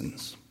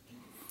citizens?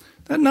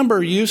 That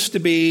number used to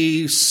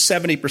be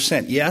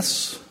 70%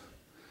 yes.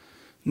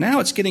 Now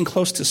it's getting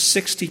close to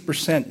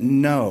 60%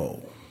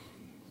 no.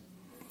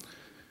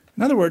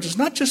 In other words, it's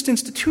not just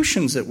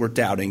institutions that we're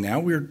doubting now.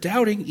 We're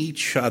doubting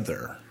each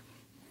other.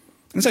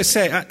 As I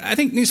say, I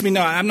think it needs to be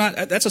known.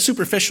 That's a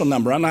superficial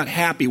number. I'm not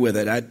happy with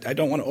it. I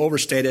don't want to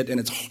overstate it.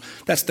 And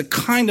that's the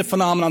kind of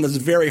phenomenon that's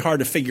very hard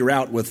to figure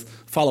out with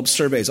follow-up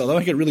surveys, although I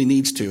think it really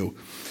needs to.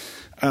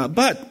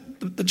 But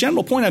the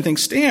general point, I think,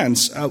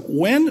 stands.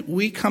 When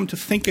we come to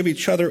think of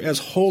each other as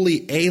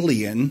wholly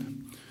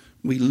alien,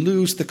 we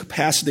lose the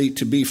capacity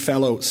to be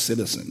fellow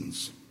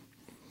citizens.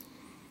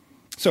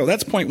 So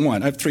that's point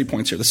one. I have 3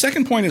 points here. The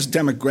second point is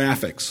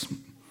demographics.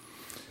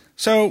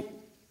 So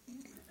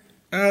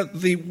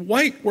the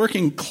white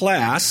working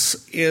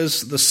class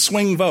is the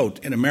swing vote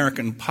in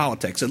American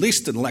politics, at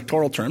least in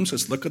electoral terms.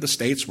 Let's look at the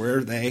states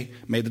where they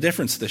made the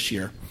difference this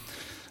year.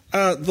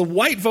 The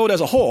white vote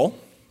as a whole,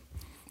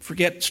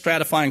 forget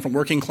stratifying from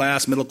working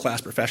class, middle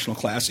class, professional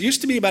class. It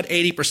used to be about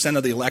 80%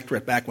 of the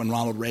electorate back when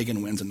Ronald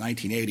Reagan wins in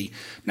 1980.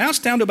 Now it's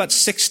down to about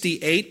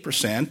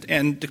 68%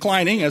 and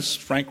declining, as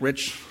Frank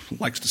Rich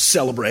likes to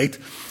celebrate.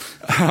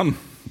 So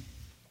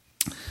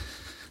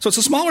it's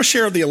a smaller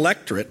share of the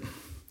electorate.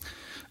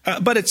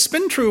 But it's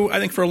been true, I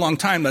think, for a long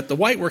time that the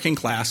white working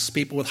class,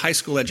 people with high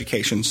school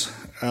educations,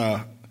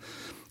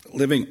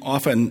 living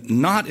often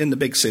not in the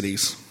big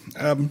cities,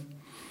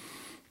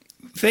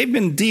 they've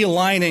been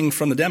de-aligning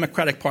from the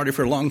Democratic Party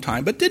for a long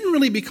time, but didn't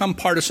really become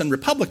partisan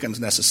Republicans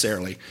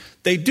necessarily.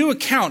 They do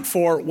account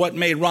for what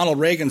made Ronald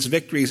Reagan's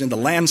victories into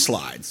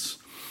landslides.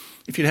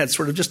 If you'd had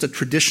sort of just a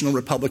traditional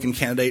Republican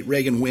candidate,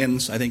 Reagan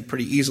wins, I think,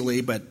 pretty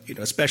easily, but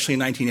especially in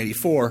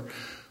 1984,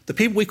 the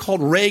people we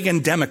called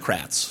Reagan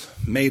Democrats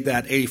made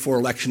that 84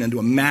 election into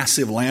a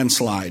massive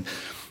landslide.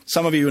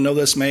 Some of you who know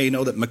this may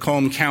know that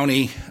Macomb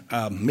County,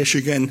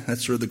 Michigan,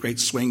 that's sort of the great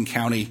swing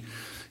county,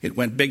 it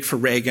went big for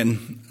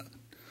Reagan.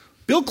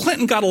 Bill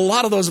Clinton got a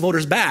lot of those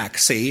voters back,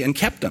 see, and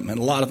kept them. And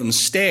a lot of them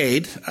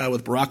stayed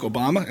with Barack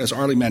Obama, as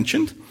Arlie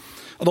mentioned,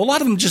 although a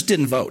lot of them just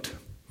didn't vote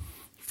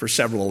for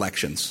several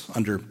elections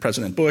under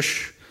President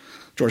Bush,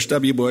 George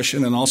W. Bush,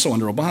 and then also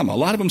under Obama. A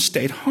lot of them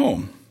stayed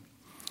home.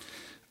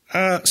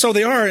 So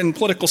they are, in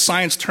political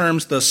science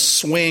terms, the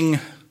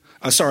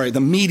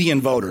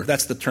median voter.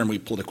 That's the term we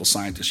political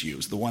scientists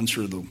use, the ones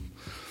who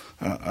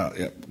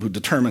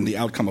determine the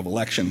outcome of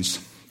elections.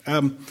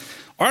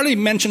 Arlie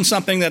mentioned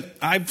something that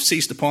I've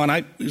seized upon.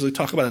 I usually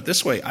talk about it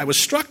this way. I was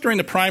struck during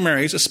the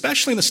primaries,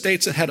 especially in the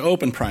states that had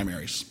open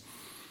primaries,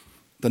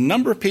 the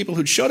number of people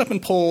who'd showed up in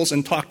polls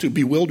and talked to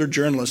bewildered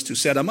journalists who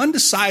said, I'm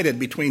undecided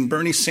between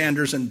Bernie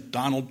Sanders and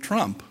Donald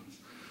Trump.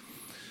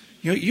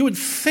 You would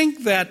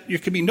think that there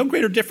could be no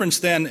greater difference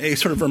than a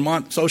sort of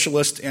Vermont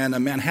socialist and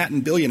a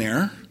Manhattan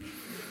billionaire.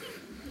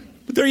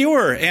 But there you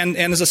were. And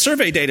as the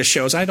survey data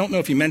shows, I don't know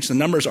if you mentioned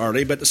the numbers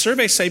already, but the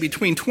surveys say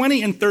between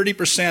 20 and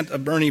 30%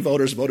 of Bernie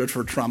voters voted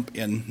for Trump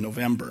in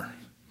November.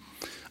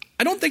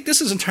 I don't think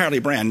this is entirely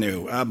brand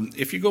new.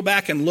 If you go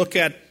back and look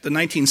at the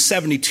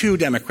 1972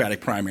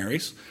 Democratic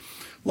primaries,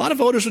 a lot of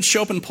voters would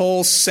show up in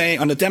polls saying,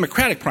 on the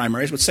Democratic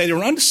primaries, would say they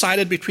were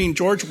undecided between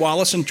George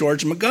Wallace and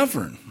George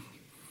McGovern.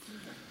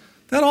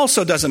 That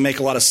also doesn't make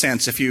a lot of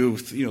sense if you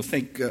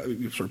think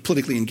you're sort of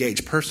politically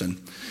engaged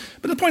person.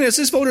 But the point is,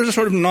 these voters are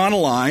sort of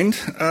non-aligned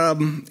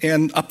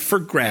and up for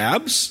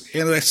grabs.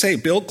 And as I say,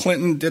 Bill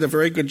Clinton did a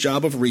very good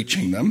job of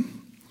reaching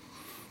them.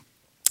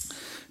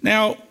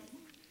 Now,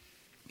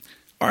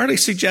 Arlie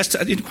suggests,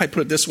 I didn't quite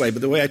put it this way,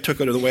 but the way I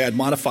took it or the way I'd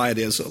modify it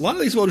is, a lot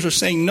of these voters are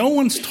saying, no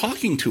one's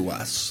talking to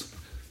us.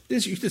 You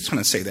just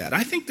want to say that.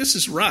 I think this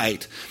is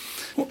right.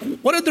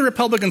 What did the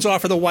Republicans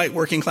offer the white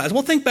working class?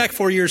 Well, think back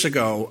 4 years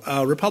ago.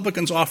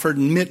 Republicans offered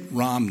Mitt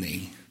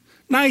Romney.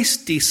 Nice,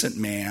 decent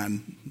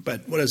man,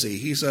 but what is he?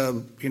 He's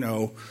a,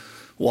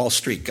 Wall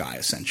Street guy,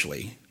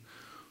 essentially,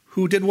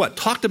 who did what?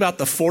 Talked about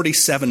the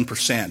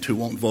 47% who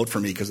won't vote for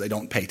me because they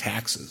don't pay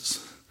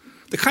taxes.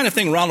 The kind of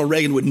thing Ronald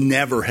Reagan would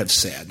never have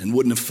said and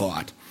wouldn't have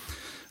thought.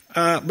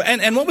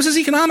 And what was his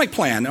economic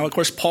plan? Now, of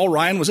course, Paul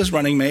Ryan was his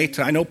running mate.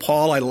 I know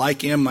Paul. I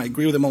like him. I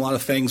agree with him on a lot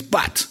of things.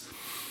 But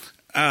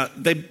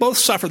they both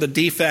suffer the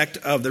defect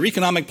of their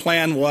economic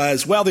plan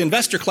was, well, the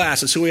investor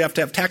class is who we have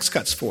to have tax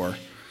cuts for.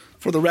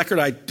 For the record,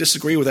 I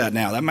disagree with that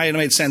now. That might have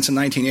made sense in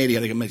 1980.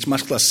 I think it makes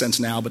much less sense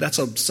now, but that's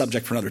a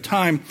subject for another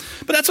time.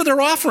 But that's what they're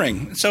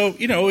offering. So,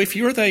 if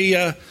you're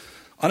the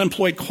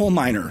unemployed coal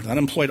miner, the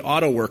unemployed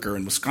auto worker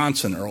in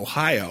Wisconsin or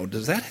Ohio,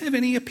 does that have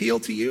any appeal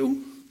to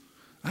you?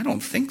 I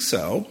don't think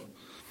so.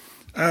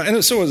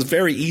 And so it was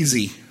very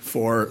easy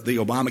for the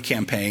Obama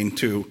campaign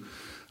to,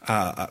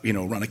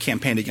 run a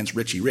campaign against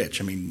Richie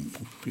Rich. I mean,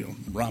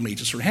 Romney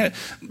just sort of had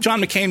it.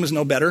 John McCain was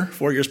no better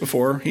 4 years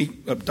before. He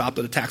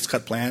adopted a tax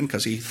cut plan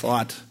because he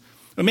thought,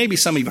 well, maybe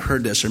some of you have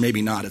heard this or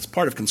maybe not. It's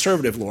part of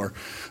conservative lore.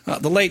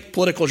 The late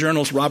political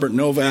journalist Robert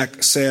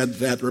Novak said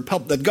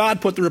that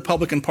God put the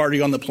Republican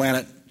Party on the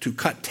planet to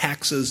cut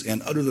taxes,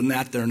 and other than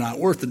that, they're not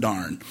worth a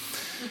darn.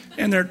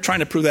 And they're trying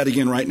to prove that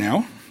again right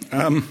now.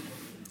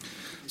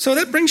 So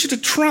that brings you to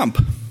Trump.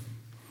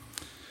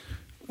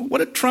 What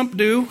did Trump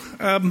do?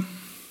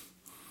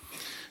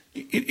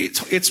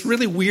 It's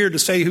really weird to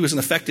say he was an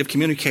effective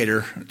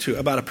communicator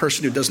about a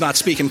person who does not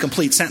speak in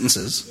complete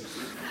sentences,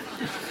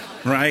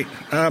 right?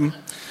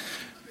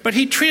 But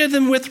he treated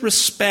them with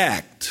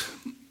respect.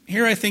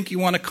 Here I think you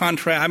want to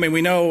contrast. I mean,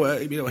 we know,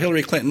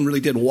 Hillary Clinton really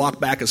did walk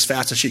back as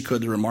fast as she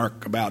could to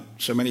remark about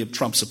so many of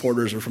Trump's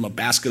supporters are from a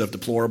basket of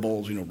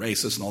deplorables,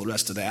 racist and all the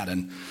rest of that.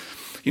 And,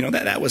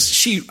 that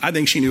was, I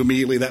think she knew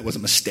immediately that was a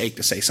mistake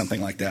to say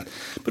something like that.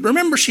 But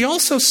remember, she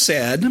also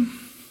said,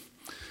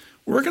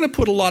 we're going to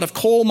put a lot of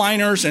coal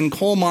miners and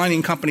coal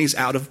mining companies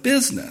out of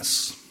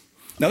business.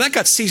 Now, that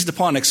got seized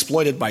upon and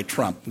exploited by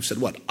Trump, who said,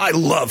 what? I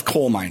love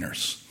coal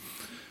miners.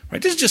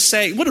 Right? This is just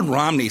say, what did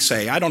Romney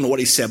say? I don't know what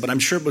he said, but I'm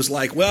sure it was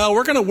like, well,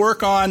 we're going to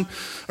work on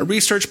a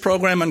research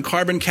program on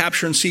carbon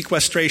capture and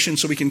sequestration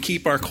so we can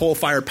keep our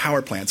coal-fired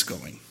power plants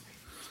going,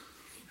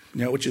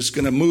 which is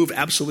going to move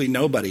absolutely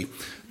nobody.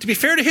 To be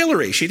fair to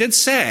Hillary, she did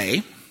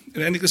say,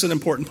 and I think this is an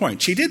important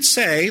point, she did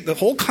say, the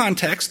whole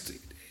context,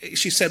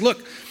 she said,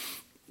 look,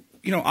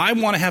 I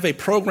want to have a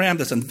program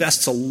that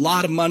invests a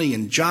lot of money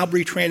in job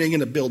retraining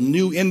and to build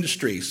new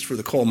industries for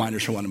the coal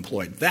miners who are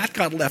unemployed. That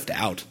got left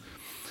out.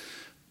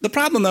 The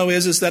problem, though,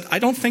 is that I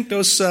don't think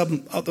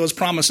those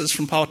promises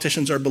from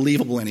politicians are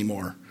believable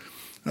anymore.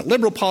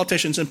 Liberal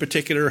politicians in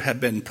particular have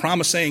been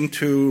promising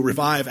to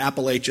revive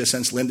Appalachia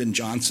since Lyndon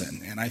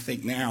Johnson, and I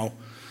think now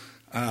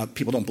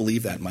people don't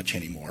believe that much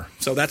anymore.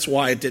 So that's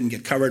why it didn't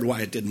get covered, why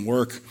it didn't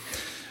work.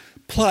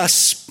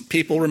 Plus,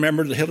 people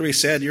remember that Hillary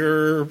said,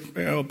 you're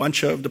a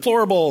bunch of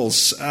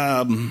deplorables,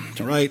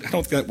 right? I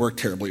don't think that worked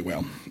terribly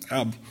well.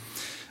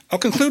 I'll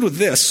conclude with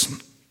this.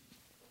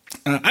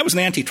 I was an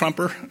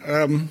anti-Trumper.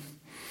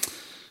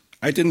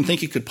 I didn't think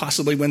he could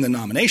possibly win the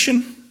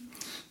nomination.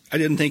 I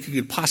didn't think he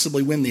could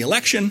possibly win the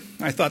election.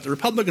 I thought the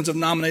Republicans have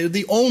nominated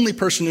the only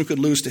person who could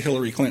lose to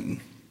Hillary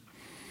Clinton.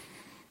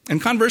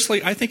 And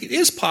conversely, I think it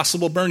is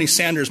possible Bernie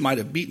Sanders might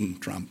have beaten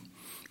Trump.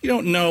 You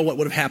don't know what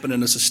would have happened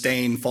in a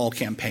sustained fall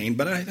campaign,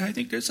 but I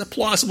think there's a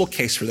plausible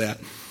case for that.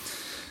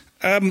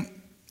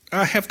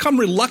 I have come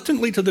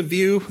reluctantly to the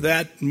view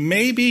that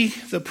maybe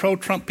the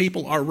pro-Trump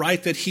people are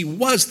right that he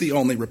was the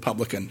only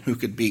Republican who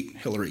could beat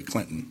Hillary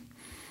Clinton.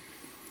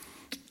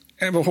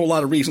 I have a whole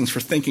lot of reasons for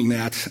thinking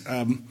that.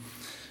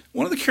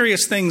 One of the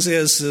curious things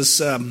is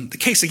the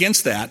case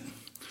against that.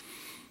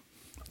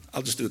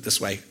 I'll just do it this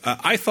way.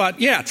 I thought,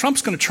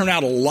 Trump's going to turn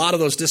out a lot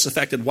of those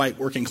disaffected white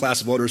working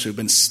class voters who've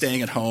been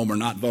staying at home or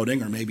not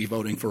voting or maybe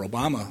voting for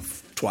Obama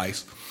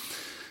twice.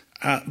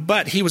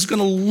 But he was going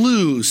to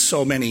lose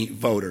so many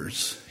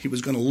voters. He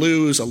was going to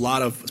lose a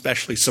lot of,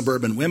 especially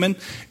suburban women,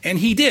 and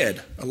he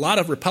did. A lot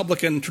of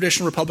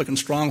traditional Republican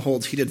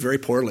strongholds, he did very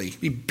poorly.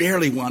 He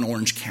barely won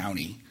Orange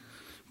County,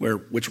 where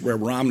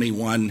Romney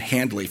won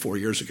handily 4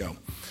 years ago.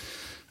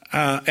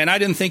 And I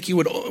didn't think he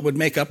would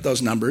make up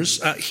those numbers.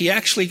 He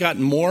actually got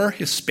more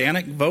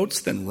Hispanic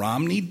votes than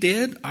Romney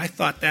did. I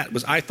thought it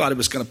was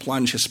going to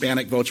plunge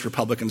Hispanic votes,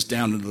 Republicans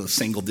down into the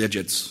single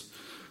digits,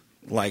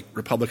 like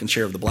Republican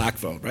share of the black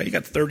vote, right? He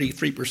got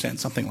 33%,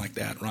 something like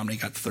that. Romney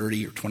got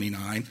 30 or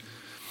 29.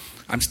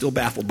 I'm still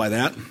baffled by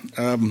that,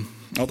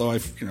 although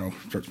I've,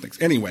 certain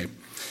things. Anyway.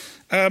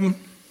 And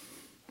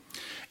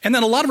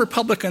then a lot of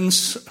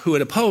Republicans who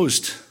had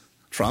opposed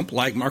Trump,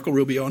 like Marco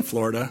Rubio in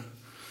Florida,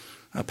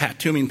 Pat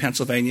Toomey in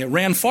Pennsylvania,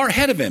 ran far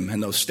ahead of him in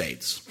those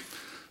states.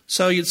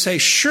 So you'd say,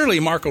 surely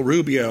Marco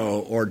Rubio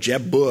or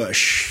Jeb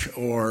Bush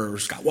or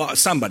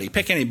somebody,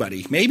 pick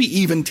anybody, maybe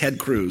even Ted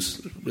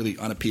Cruz, really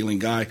unappealing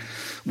guy,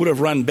 would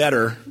have run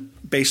better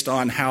based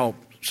on how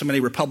so many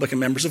Republican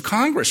members of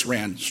Congress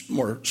ran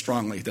more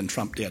strongly than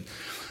Trump did.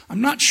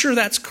 I'm not sure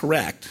that's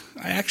correct.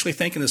 I actually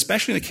think, and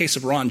especially in the case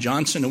of Ron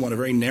Johnson, who won a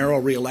very narrow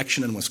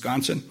re-election in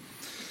Wisconsin,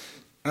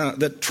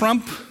 that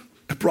Trump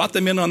brought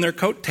them in on their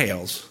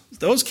coattails.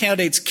 Those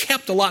candidates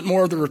kept a lot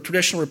more of the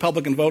traditional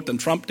Republican vote than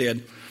Trump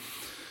did,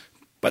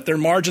 but their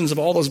margins of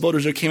all those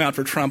voters who came out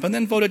for Trump and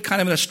then voted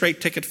kind of in a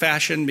straight-ticket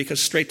fashion,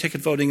 because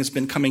straight-ticket voting has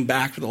been coming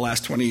back for the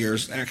last 20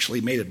 years, actually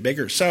made it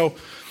bigger. So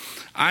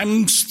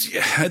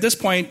at this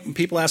point,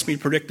 people ask me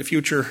to predict the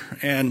future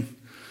and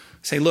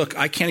say, look,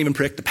 I can't even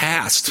predict the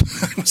past.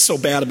 I'm so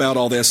bad about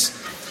all this.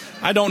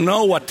 I don't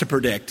know what to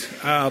predict.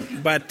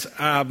 But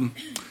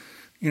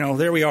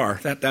there we are.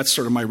 That's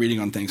sort of my reading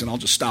on things, and I'll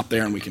just stop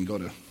there and we can go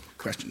to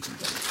questions.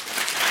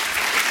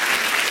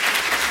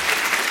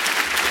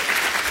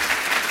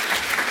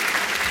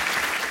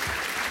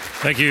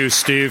 Thank you,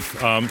 Steve.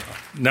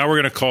 Now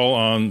we're going to call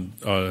on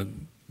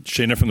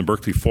Shana from the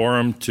Berkeley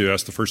Forum to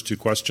ask the first two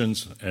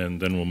questions,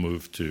 and then we'll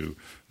move to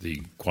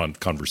the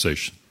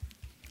conversation.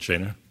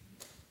 Shana?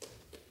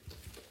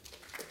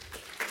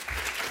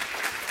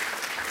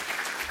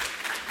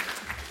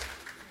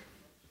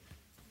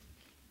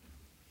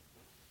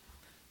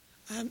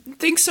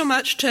 Thanks so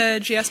much to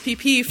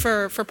GSPP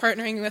for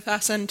partnering with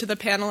us, and to the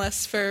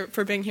panelists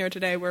for being here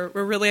today. We're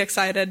really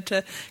excited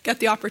to get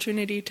the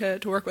opportunity to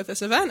work with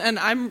this event, and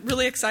I'm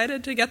really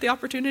excited to get the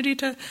opportunity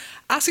to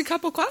ask a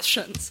couple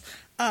questions.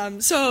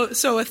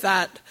 So with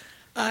that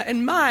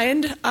in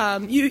mind,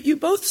 you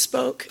both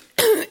spoke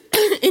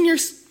in your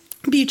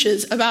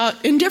speeches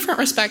about, in different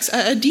respects,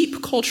 a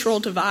deep cultural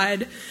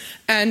divide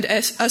and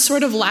a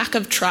sort of lack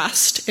of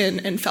trust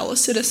in fellow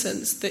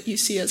citizens that you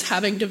see as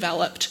having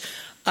developed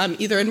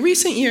either in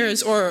recent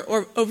years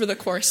or over the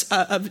course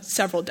of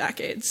several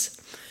decades.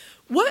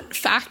 What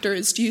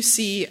factors do you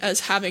see as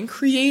having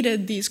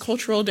created these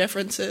cultural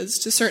differences,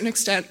 to a certain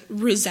extent,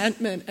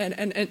 resentment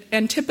and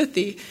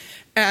antipathy,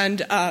 and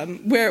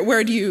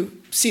where do you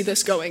see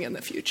this going in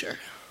the future?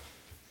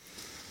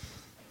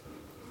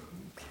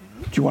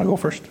 Do you want to go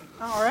first?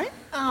 All right.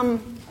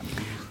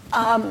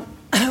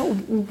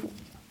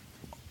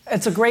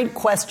 It's a great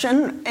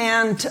question,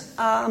 and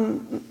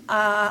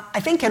I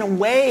think in a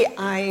way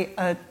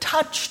I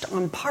touched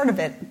on part of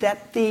it,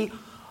 that the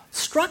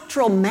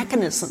structural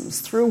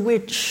mechanisms through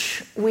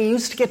which we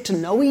used to get to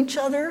know each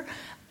other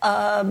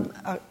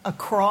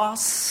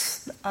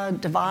across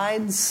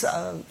divides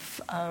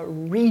of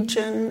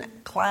region,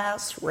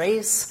 class,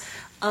 race,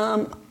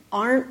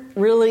 aren't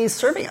really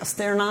serving us.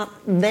 They're not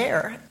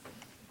there.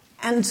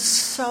 And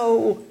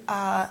so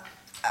I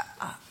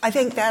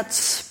think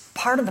that's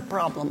part of the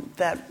problem,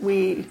 that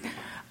we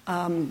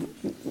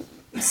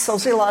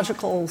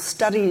sociological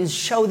studies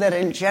show that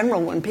in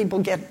general, when people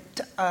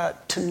get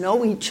to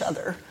know each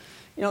other,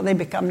 they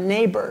become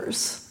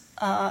neighbors.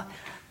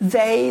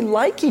 They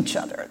like each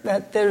other.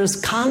 That there's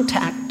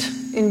contact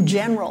in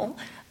general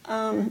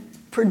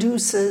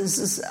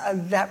produces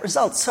that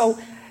result. So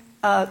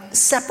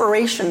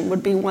separation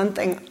would be one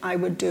thing I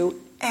would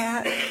do,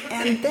 and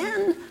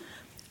then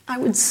I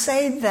would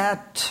say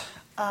that.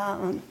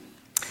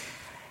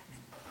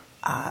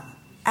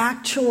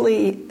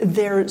 Actually,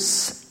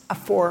 there's,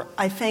 for,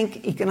 I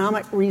think,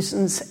 economic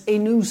reasons, a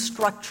new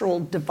structural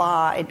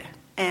divide.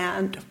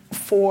 And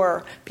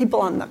for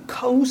people on the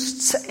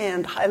coasts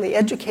and highly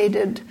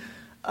educated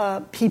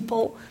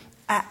people,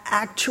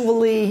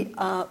 actually,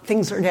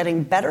 things are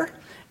getting better.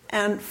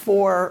 And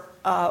for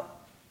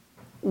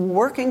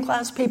working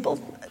class people,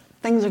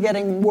 things are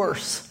getting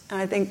worse.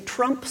 And I think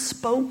Trump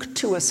spoke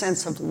to a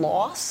sense of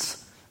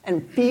loss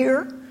and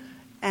fear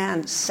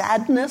and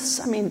sadness.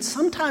 I mean,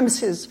 sometimes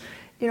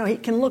he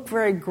can look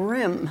very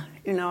grim,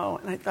 and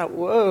I thought,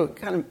 whoa,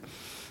 kind of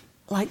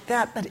like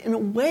that. But in a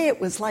way, it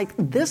was like,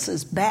 this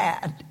is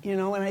bad,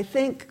 and I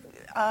think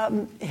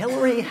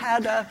Hillary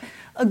had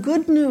a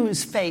good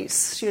news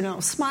face,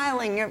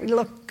 smiling.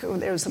 Look,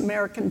 there's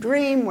American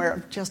dream,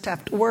 where just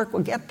have to work,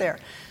 we'll get there.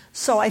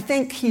 So I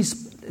think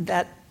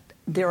that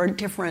there are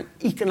different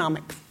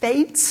economic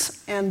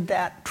fates, and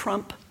that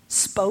Trump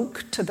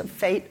spoke to the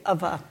fate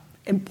of an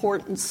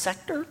important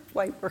sector,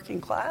 white working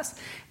class,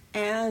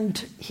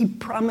 and he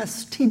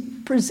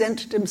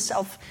presented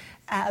himself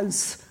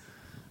as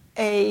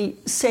a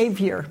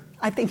savior.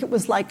 I think it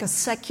was like a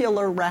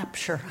secular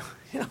rapture.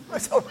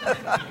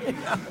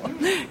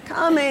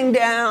 Coming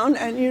down,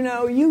 and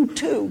you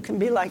too can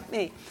be like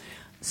me.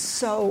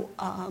 So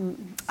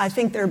I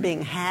think they're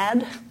being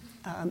had,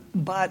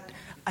 but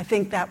I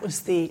think that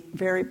was the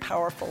very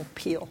powerful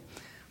appeal.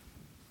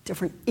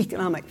 Different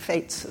economic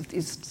fates of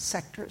these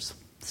sectors.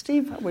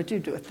 Steve, what would you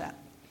do with that?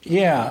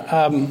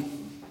 Yeah,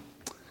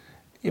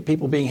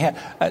 people being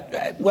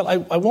had. Well,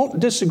 I won't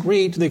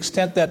disagree to the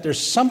extent that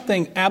there's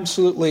something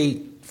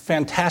absolutely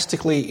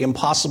fantastically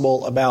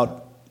impossible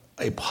about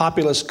a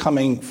populace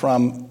coming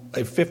from a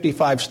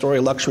 55-story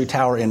luxury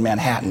tower in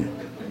Manhattan.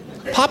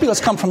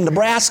 Populists come from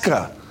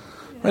Nebraska.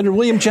 Right?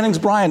 William Jennings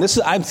Bryan. This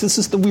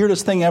is the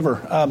weirdest thing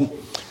ever.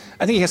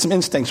 I think he has some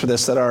instincts for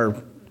this that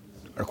are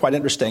quite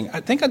interesting.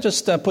 I think I'll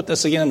just put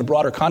this again in a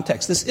broader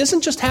context. This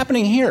isn't just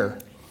happening here,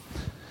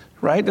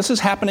 right? This is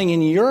happening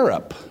in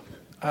Europe.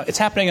 It's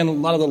happening in a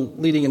lot of the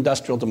leading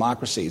industrial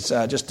democracies.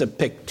 Just to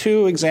pick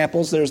two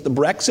examples, there's the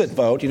Brexit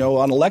vote.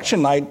 On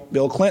election night,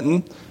 Bill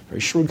Clinton, very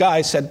shrewd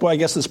guy, said, boy, I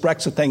guess this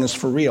Brexit thing is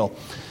for real.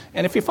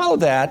 And if you follow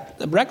that,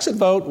 the Brexit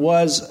vote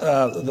was,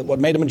 what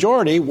made a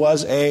majority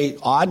was a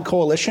odd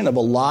coalition of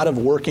a lot of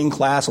working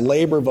class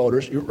labor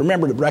voters. You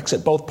remember the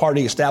Brexit, both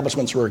party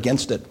establishments were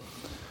against it.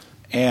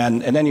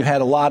 And then you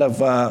had a lot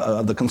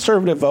of the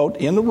conservative vote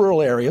in the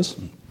rural areas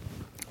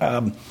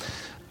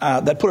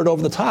that put it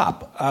over the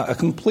top, a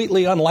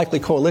completely unlikely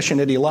coalition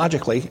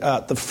ideologically.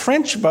 The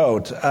French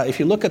vote, if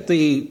you look at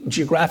the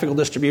geographical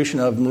distribution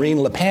of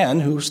Marine Le Pen,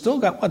 who still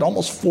got,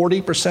 almost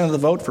 40% of the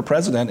vote for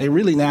president, a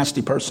really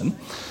nasty person.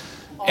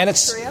 And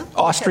it's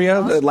Austria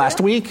last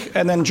week,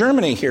 and then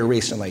Germany here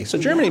recently. So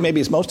Germany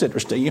maybe is most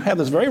interesting. You have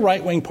this very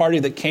right-wing party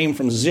that came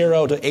from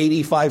 0 to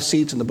 85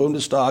 seats in the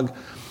Bundestag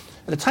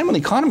at a time when the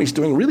economy is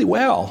doing really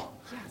well.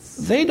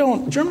 I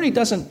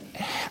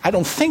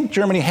don't think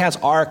Germany has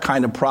our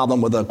kind of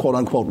problem with a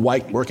quote-unquote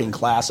white working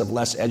class of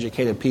less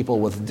educated people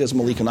with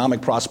dismal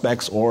economic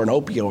prospects or an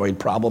opioid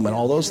problem and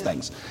all those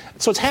things.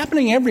 So it's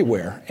happening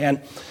everywhere.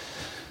 And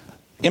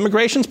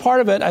immigration's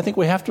part of it. I think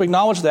we have to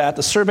acknowledge that.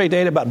 The survey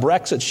data about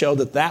Brexit showed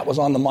that was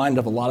on the mind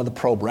of a lot of the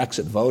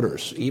pro-Brexit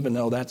voters, even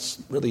though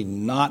that's really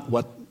not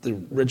what the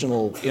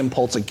original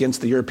impulse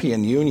against the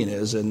European Union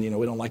is, and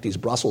we don't like these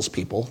Brussels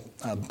people.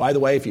 By the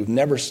way, if you've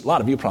never, a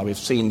lot of you probably have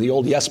seen the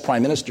old Yes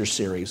Prime Minister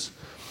series.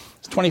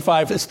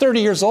 It's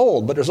 30 years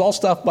old, but there's all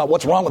stuff about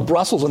what's wrong with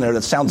Brussels in there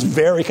that sounds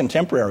very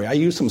contemporary. I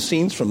used some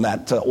scenes from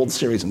that old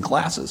series in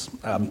classes.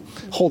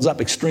 Holds up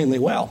extremely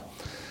well.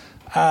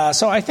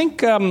 So I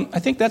think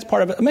that's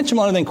part of it. I mentioned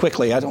one other thing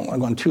quickly. I don't want to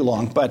go on too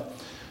long, but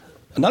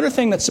another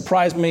thing that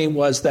surprised me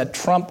was that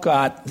Trump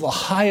got the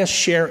highest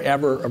share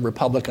ever of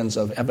Republicans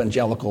of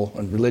evangelical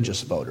and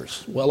religious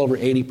voters, well over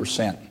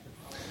 80%. I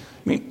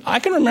mean, I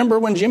can remember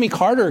when Jimmy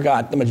Carter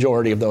got the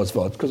majority of those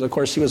votes, because, of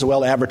course, he was a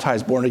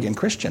well-advertised born-again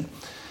Christian.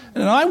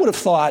 And I would have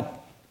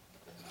thought,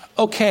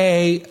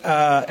 okay,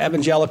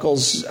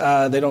 evangelicals,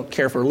 they don't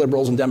care for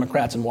liberals and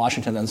Democrats in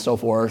Washington and so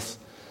forth.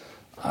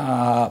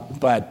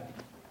 But,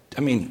 I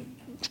mean,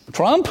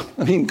 Trump?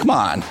 I mean, come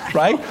on,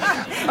 right?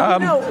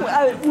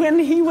 When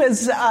he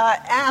was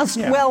asked,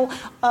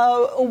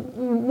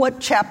 what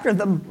chapter of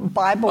the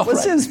Bible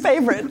was his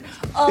favorite?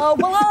 Well,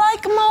 I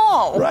like them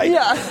all. Right.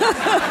 Yeah.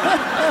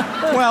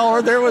 Well,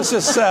 or there was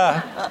this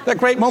that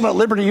great moment at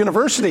Liberty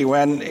University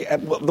when,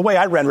 the way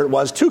I render it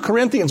was, 2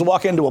 Corinthians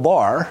walk into a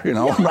bar,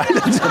 right?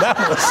 So that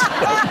was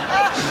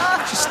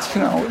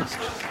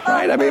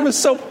right? I mean, it was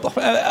so...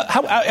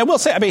 I will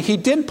say, he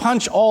did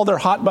punch all their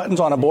hot buttons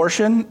on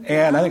abortion,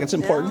 and I think it's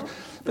important. Yeah.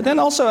 But then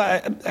also, I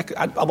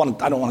don't want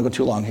to go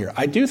too long here.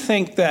 I do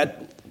think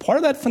that part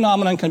of that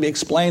phenomenon can be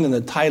explained in the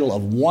title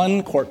of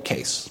one court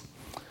case,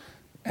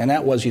 and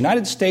that was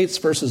United States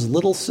versus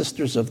Little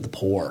Sisters of the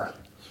Poor.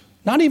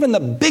 Not even the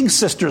big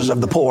sisters of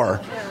the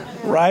poor,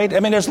 right? I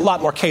mean, there's a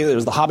lot more cases.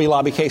 There's the Hobby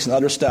Lobby case and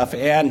other stuff,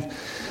 and...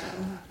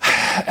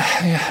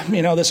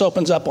 this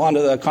opens up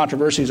onto the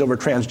controversies over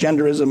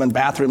transgenderism and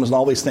bathrooms and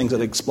all these things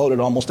that exploded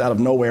almost out of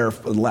nowhere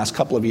for the last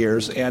couple of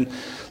years. And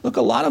look,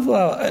 a lot of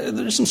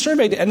there's some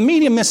survey, and the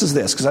media misses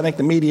this because I think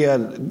the media,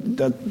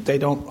 they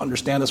don't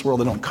understand this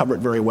world. They don't cover it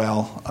very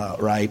well,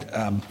 right?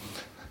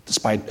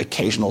 Despite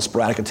occasional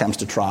sporadic attempts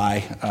to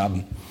try.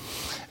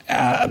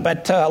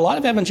 But a lot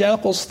of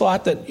evangelicals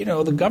thought that,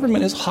 the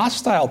government is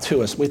hostile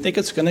to us. We think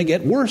it's going to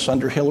get worse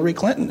under Hillary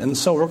Clinton. And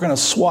so we're going to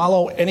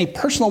swallow any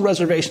personal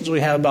reservations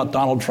we have about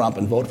Donald Trump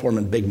and vote for him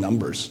in big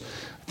numbers.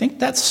 I think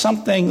that's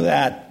something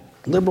that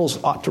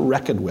liberals ought to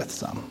reckon with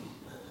some.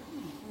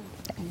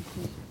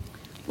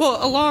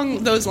 Well,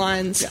 along those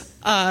lines,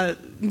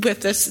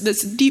 with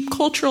this deep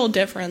cultural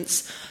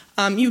difference,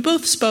 you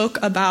both spoke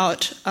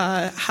about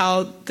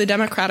how the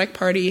Democratic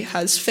Party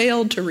has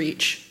failed to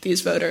reach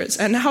these voters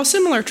and how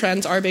similar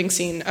trends are being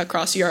seen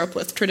across Europe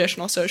with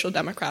traditional social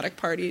democratic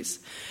parties.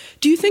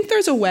 Do you think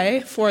there's a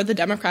way for the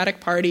Democratic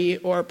Party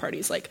or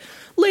parties like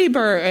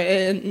Labour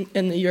in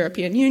the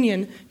European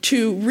Union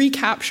to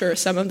recapture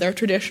some of their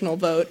traditional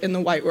vote in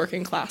the white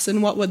working class,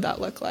 and what would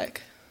that look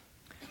like?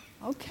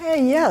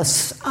 Okay,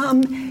 yes.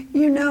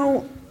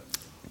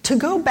 To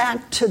go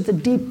back to the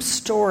deep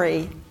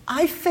story,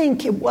 I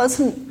think it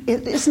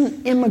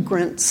isn't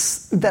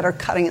immigrants that are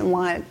cutting in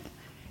line,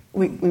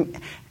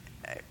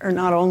 or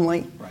not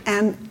only,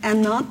 and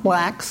not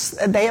blacks.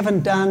 They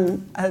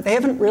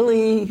haven't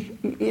really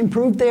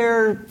improved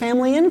their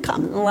family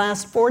income in the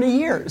last 40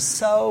 years.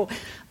 So,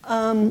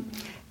 I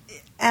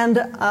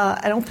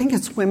don't think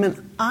it's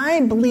women.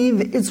 I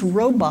believe it's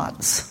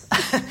robots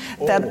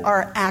that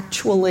are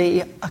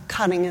actually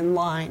cutting in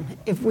line.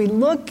 If we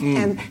look,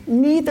 and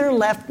neither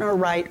left nor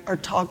right are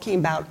talking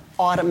about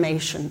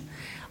automation.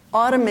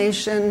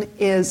 Automation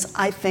is,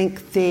 I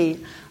think, it's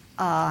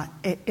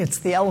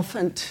the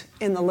elephant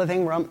in the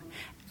living room,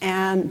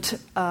 and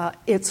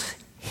it's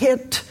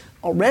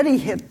already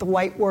hit the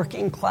white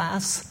working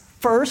class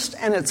first,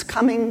 and it's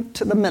coming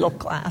to the middle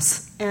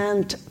class,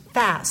 and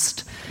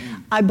fast.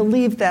 I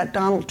believe that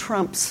Donald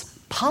Trump's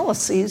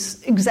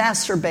policies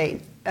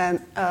exacerbate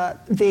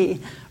the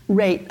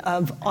rate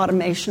of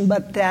automation,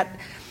 but that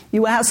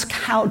you ask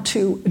how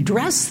to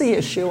address the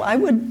issue, I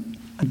would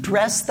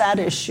address that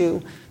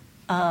issue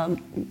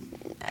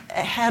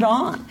head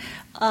on.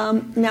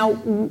 Now,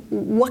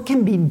 what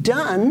can be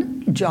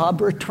done?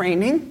 Job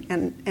retraining,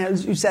 and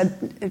as you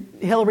said,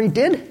 Hillary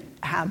did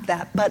have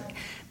that, but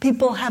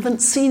people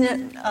haven't seen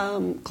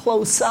it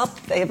close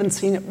up. They haven't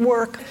seen it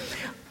work.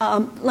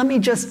 Let me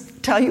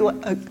just tell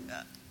you,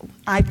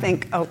 I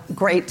think, a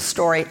great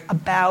story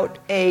about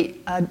a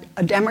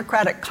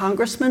Democratic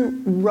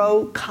congressman,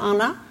 Ro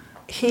Khanna.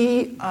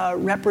 He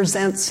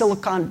represents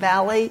Silicon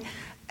Valley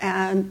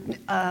and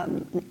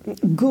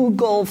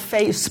Google,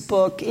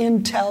 Facebook,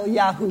 Intel,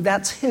 Yahoo.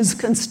 That's his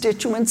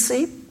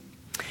constituency.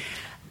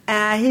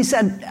 He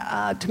said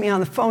to me on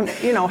the phone,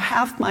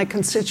 half my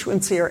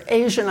constituency are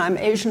Asian. I'm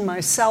Asian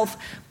myself.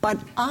 But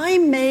I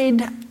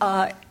made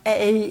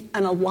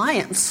an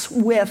alliance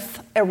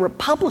with a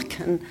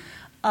Republican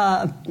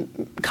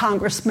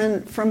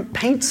congressman from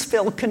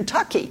Paintsville,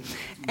 Kentucky.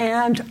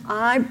 And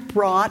I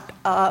brought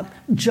a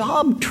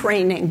job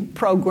training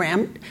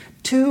program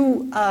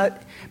to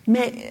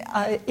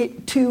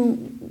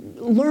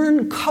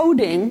learn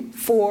coding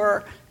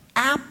for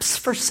apps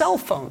for cell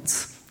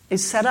phones. They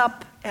set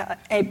up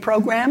a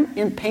program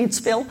in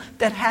Paintsville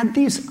that had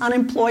these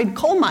unemployed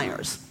coal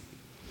miners.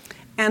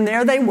 And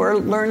there they were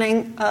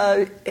learning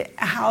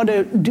how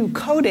to do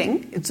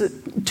coding. It's a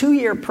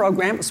 2-year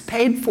program. It was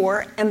paid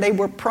for, and they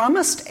were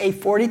promised a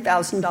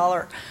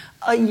 $40,000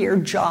 a year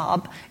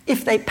job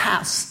if they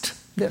passed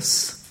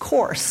this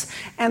course.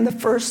 And the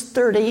first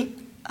 30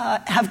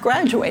 have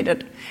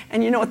graduated.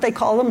 And you know what they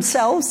call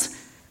themselves?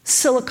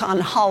 Silicon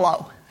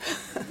Hollow.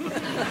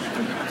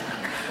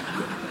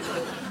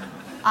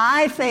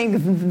 I think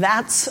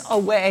that's a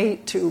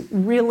way to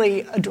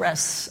really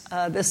address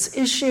this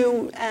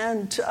issue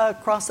and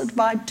cross the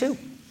divide, too.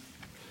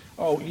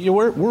 Oh,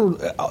 we're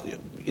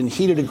in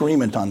heated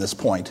agreement on this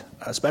point,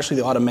 especially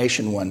the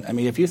automation one. I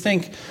mean, if you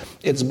think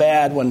it's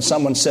bad when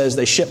someone says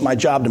they shipped my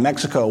job to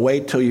Mexico,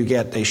 wait till you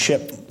get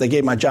they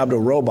gave my job to a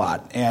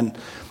robot. And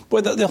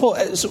boy, the whole,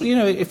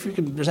 if you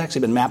could, there's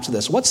actually been maps of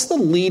this. What's the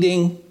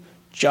leading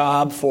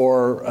job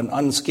for an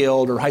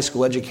unskilled or high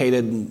school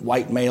educated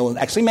white male, and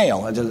actually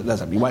male, it doesn't have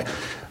to be white,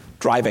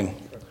 driving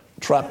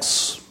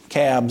trucks,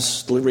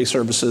 cabs, delivery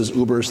services,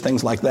 Ubers,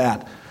 things like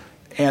that.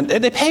 And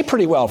they pay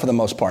pretty well for the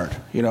most part.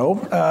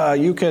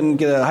 You can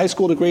get a high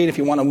school degree, and if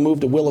you want to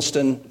move to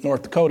Williston,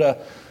 North Dakota,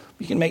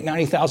 you can make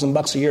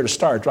 $90,000 a year to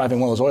start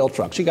driving one of those oil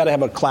trucks. You got to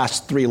have a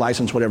Class 3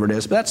 license, whatever it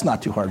is, but that's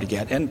not too hard to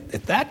get. And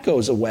if that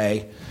goes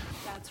away,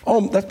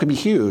 that could be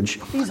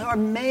huge. These are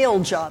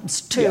male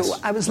jobs, too. Yes,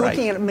 I was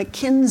looking at a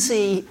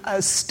McKinsey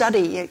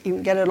study, you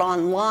can get it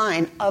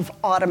online, of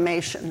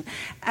automation.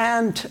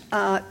 And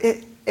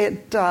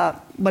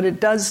what it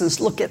does is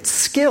look at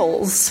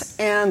skills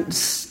and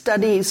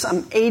study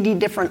some 80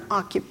 different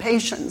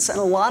occupations, and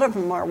a lot of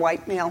them are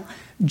white male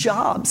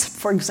jobs.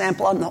 For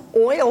example, on the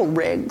oil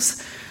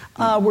rigs,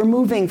 we're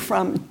moving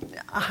from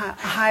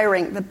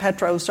hiring, the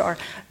Petros are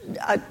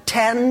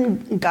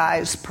 10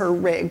 guys per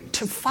rig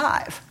to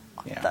 5.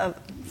 Yeah. The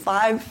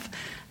 5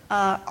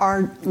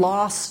 are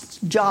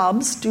lost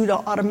jobs due to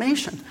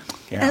automation.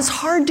 Yeah. And it's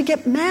hard to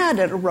get mad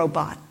at a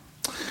robot.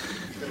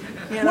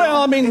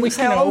 Well, I mean,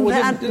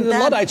 the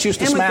Luddites used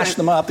to smash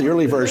them up, the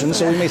early versions,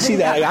 so we may see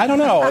that. I don't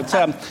know. It's,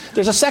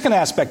 there's a second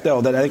aspect,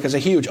 though, that I think is a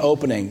huge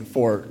opening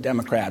for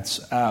Democrats.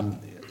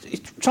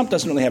 Trump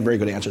doesn't really have very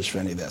good answers for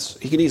any of this.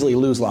 He could easily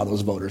lose a lot of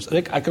those voters. I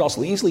think I could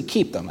also easily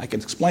keep them. I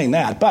could explain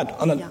that. But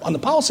on the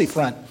policy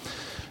front,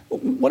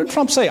 what did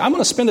Trump say? I'm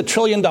going to spend $1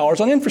 trillion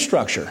on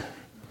infrastructure.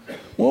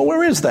 Well,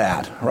 where is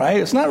that, right?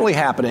 It's not really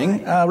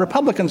happening.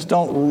 Republicans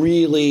don't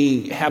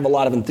really have a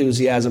lot of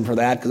enthusiasm for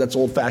that because that's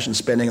old-fashioned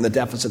spending and the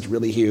deficit's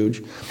really huge.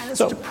 And it's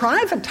to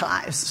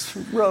privatize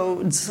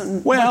roads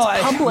and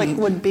what's public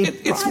would be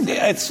private.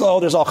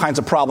 There's all kinds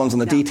of problems in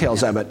the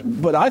details of it.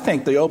 But I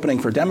think the opening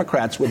for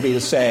Democrats would be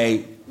to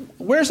say,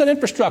 where's that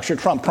infrastructure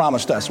Trump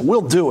promised us?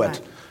 We'll do it.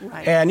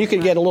 Right. And you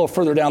could get a little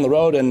further down the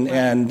road and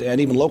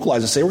even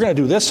localize and say, we're going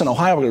to do this in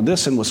Ohio, we're going to do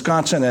this in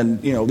Wisconsin,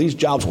 and these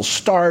jobs will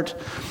start.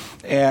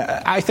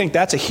 I think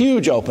that's a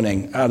huge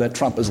opening that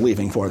Trump is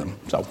leaving for them.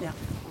 So, yeah.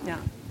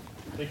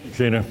 Thank you,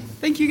 Gina.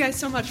 Thank you guys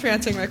so much for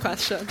answering my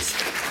questions.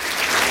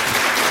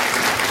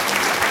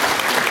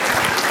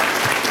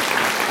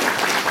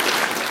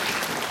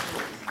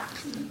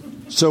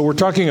 So we're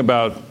talking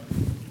about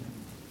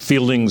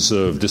feelings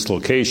of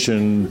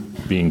dislocation,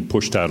 being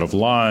pushed out of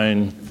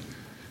line.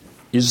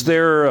 Is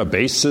there a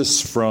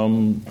basis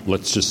from,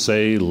 let's just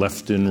say,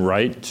 left and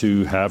right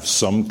to have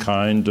some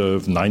kind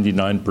of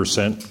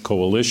 99%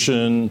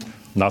 coalition,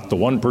 not the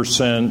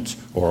 1%,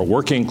 or a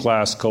working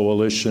class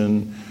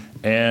coalition?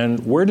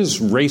 And where does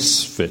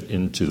race fit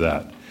into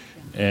that?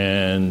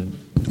 And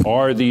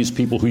are these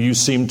people who you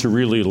seem to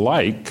really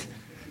like,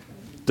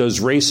 does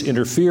race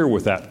interfere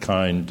with that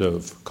kind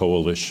of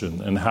coalition?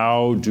 And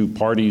how do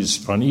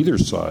parties on either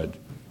side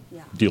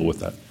deal with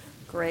that?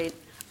 Great.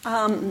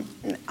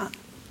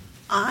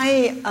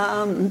 I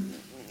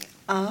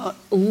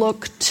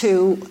look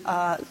to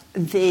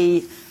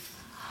the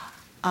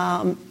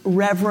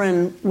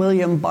Reverend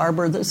William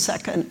Barber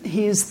II.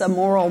 He's the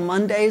Moral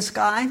Mondays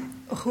guy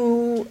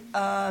who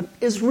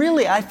is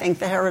really, I think,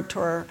 the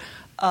heritor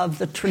of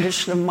the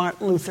tradition of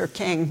Martin Luther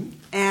King.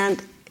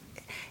 And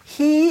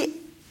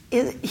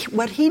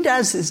what he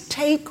does is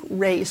take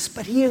race,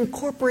 but he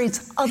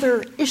incorporates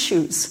other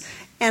issues.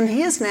 And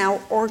he is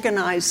now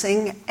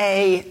organizing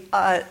a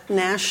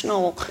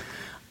national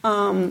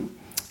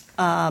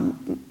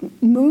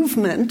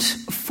movement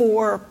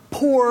for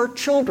poor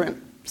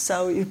children.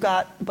 So you've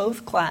got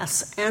both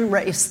class and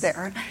race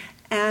there.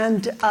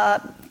 And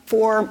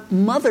for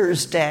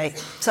Mother's Day.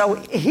 So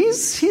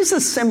he's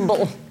a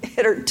symbol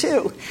hitter,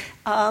 too.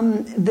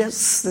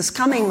 This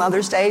coming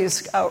Mother's Day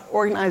is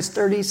organized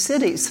 30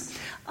 cities.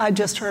 I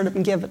just heard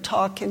him give a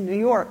talk in New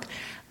York.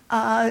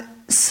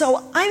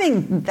 So I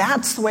think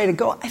that's the way to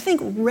go. I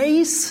think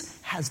race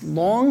has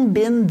long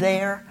been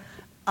there.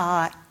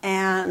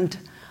 And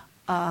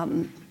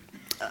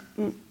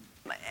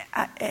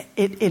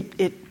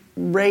it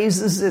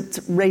raises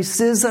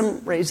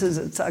racism raises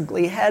its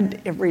ugly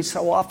head every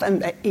so often.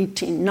 The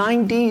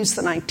 1890s,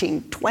 the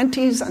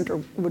 1920s under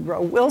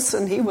Woodrow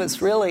Wilson, he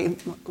was really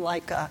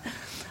like a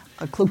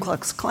Ku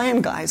Klux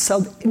Klan guy.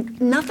 So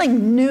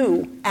nothing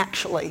new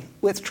actually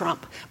with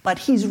Trump, but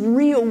he's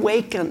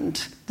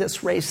reawakened this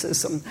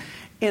racism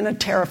in a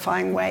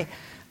terrifying way.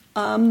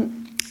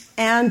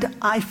 And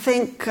I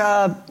think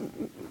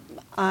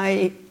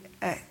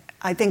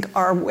I think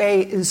our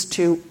way is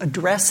to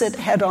address it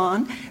head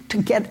on,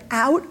 to get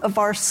out of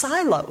our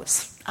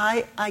silos.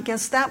 I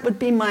guess that would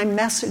be my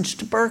message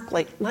to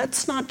Berkeley.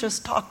 Let's not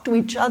just talk to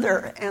each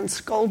other and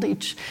scold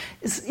each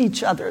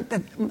other.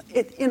 That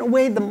in a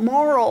way,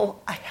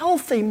 a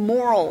healthy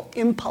moral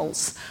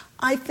impulse,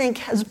 I think,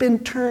 has been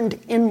turned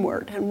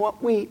inward. And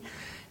what we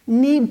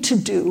need to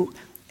do,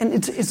 and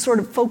it's sort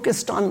of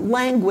focused on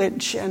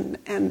language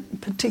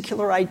and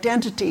particular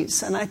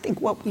identities. And I think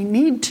what we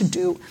need to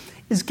do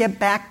is get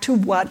back to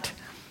what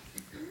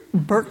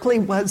Berkeley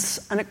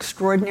was an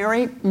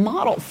extraordinary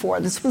model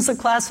for. This was a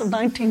class of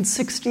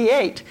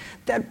 1968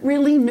 that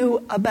really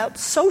knew about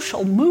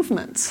social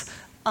movements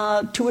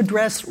to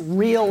address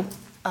real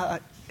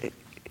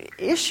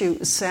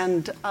issues.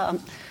 And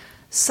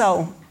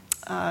so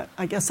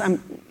I guess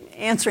I'm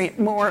answering it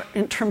more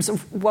in terms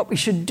of what we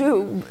should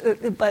do,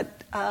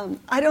 but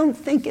I don't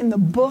think in the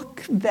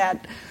book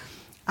that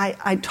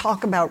I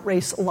talk about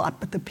race a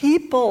lot, but the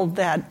people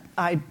that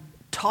I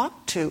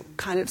talk to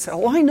kind of say,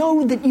 I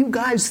know that you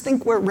guys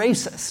think we're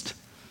racist.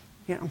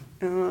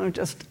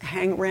 Just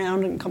hang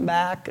around and come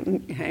back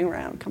and hang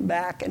around and come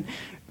back. And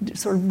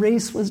sort of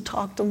race was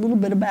talked a little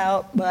bit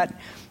about, but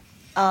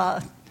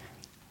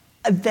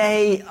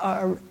they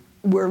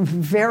were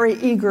very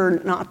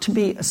eager not to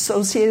be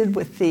associated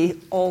with the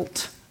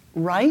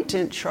alt-right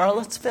in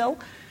Charlottesville.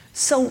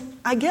 So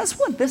I guess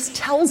what this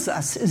tells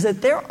us is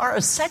that there are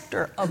a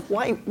sector of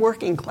white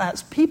working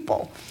class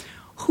people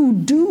who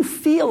do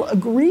feel a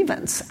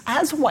grievance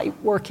as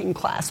white working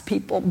class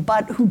people,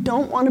 but who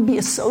don't want to be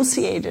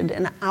associated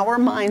in our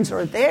minds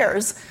or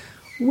theirs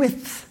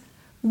with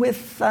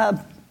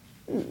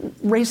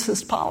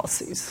racist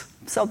policies.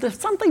 So there's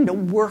something to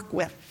work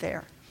with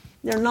there.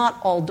 They're not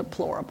all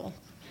deplorable.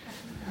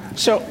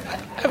 So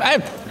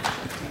I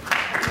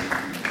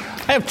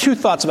have two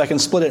thoughts if I can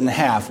split it in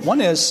half.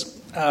 One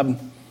is I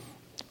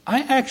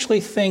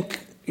actually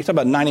think you talk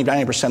about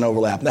 90%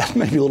 overlap. That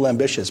may be a little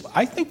ambitious. But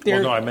I think there.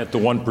 Well, no, I meant the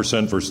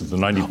 1% versus the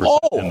 90%. Oh,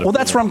 well,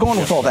 that's where I'm going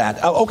with all that.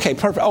 Oh, okay,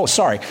 perfect. Oh,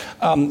 sorry.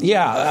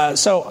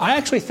 So I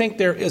actually think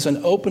there is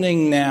an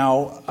opening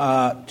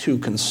now to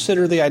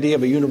consider the idea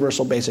of a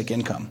universal basic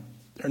income.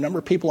 There are a number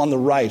of people on the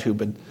right who've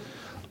been.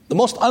 The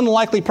most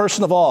unlikely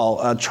person of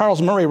all,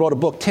 Charles Murray wrote a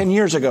book 10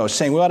 years ago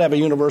saying we ought to have a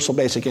universal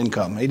basic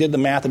income. He did the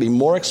math. It'd be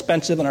more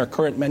expensive than our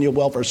current menu of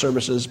welfare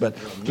services, but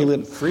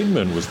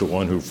Friedman was the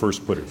one who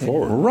first put it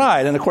forward.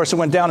 Right, and of course it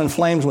went down in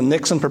flames when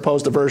Nixon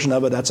proposed a version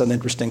of it. That's an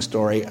interesting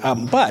story.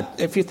 But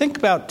if you think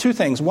about two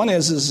things, one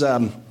is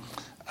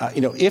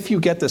if you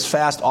get this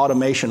fast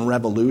automation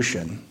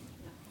revolution,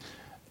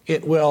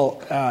 it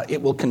will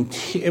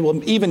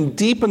even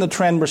deepen the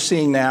trend we're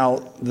seeing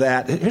now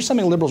that here's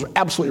something liberals are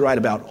absolutely right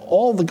about.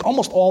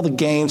 Almost all the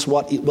gains,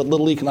 what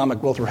little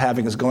economic growth we're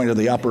having is going to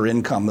the upper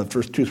income, the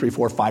first 2, 3,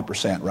 4,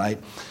 5%, right?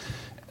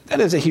 That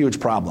is a huge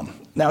problem.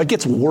 Now, it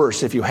gets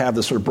worse if you have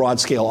this sort of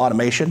broad-scale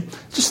automation.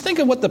 Just think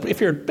of if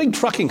you're a big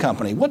trucking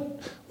company,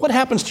 what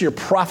happens to your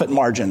profit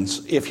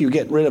margins if you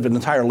get rid of an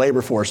entire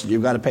labor force that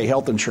you've got to pay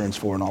health insurance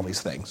for and all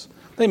these things?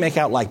 They make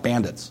out like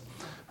bandits,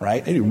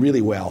 right? They do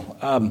really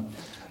well.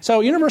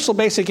 So universal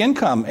basic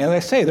income, and as I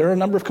say, there are a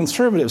number of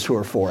conservatives who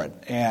are for it,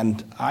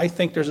 and I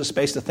think there's a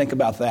space to think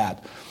about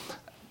that.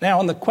 Now,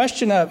 on the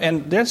question of,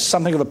 and there's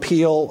something of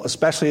appeal,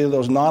 especially to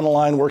those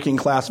non-aligned working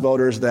class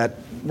voters, that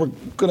we're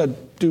going to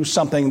do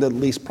something that at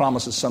least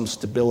promises some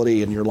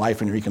stability in your life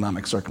and your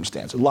economic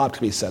circumstance. A lot to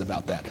be said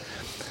about that.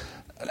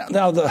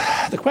 Now,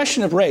 the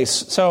question of race,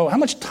 so how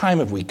much time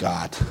have we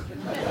got?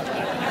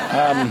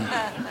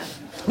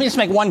 Let me just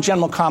make one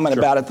general comment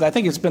about it that I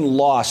think it's been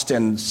lost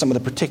in some of the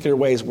particular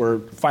ways we're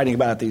fighting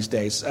about it these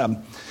days. And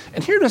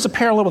here there's a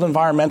parallel with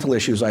environmental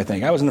issues, I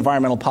think. I was an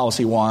environmental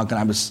policy wonk, and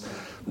I was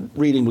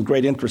reading with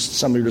great interest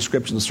some of your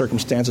descriptions of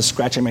circumstances,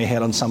 scratching my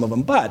head on some of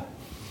them. But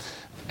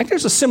I think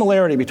there's a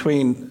similarity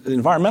between the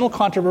environmental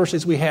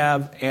controversies we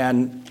have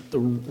and the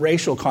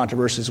racial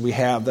controversies we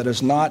have that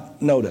is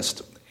not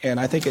noticed. And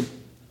I think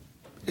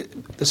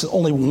this is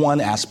only one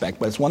aspect,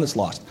 but it's one that's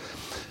lost.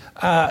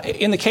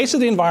 In the case of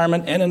the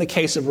environment and in the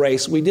case of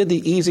race, we did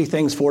the easy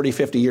things 40,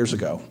 50 years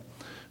ago.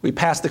 We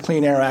passed the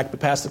Clean Air Act, we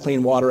passed the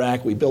Clean Water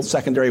Act, we built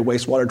secondary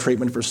wastewater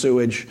treatment for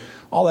sewage.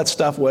 All that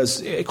stuff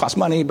it cost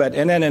money,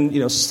 and then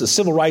the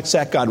Civil Rights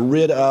Act got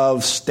rid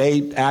of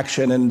state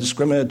action and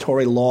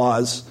discriminatory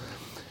laws.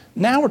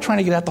 Now we're trying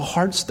to get at the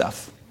hard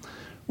stuff.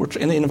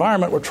 In the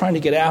environment, we're trying to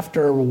get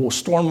after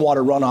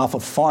stormwater runoff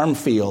of farm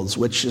fields,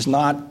 which is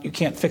not, you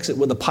can't fix it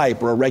with a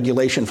pipe or a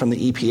regulation from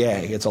the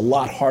EPA. It's a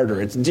lot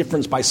harder. It's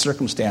different by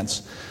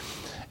circumstance.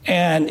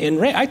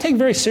 And I take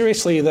very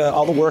seriously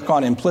all the work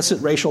on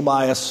implicit racial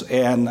bias,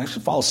 and I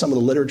should follow some of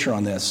the literature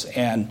on this.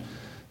 And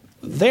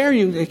there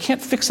you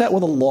can't fix that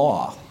with a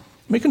law.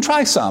 We can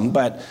try some,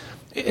 but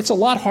it's a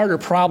lot harder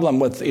problem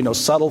with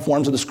subtle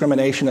forms of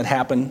discrimination that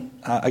happen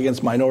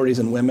against minorities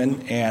and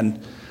women.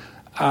 And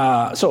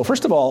so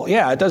first of all,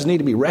 it does need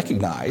to be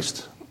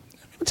recognized.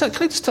 Can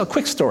I just tell a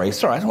quick story?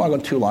 Sorry, I don't want to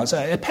go too long.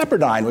 At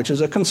Pepperdine, which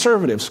is a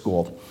conservative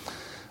school,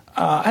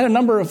 I had a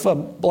number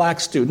of black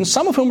students,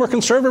 some of whom were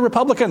conservative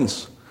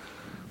Republicans.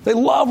 They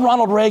loved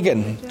Ronald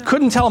Reagan.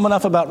 Couldn't tell them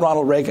enough about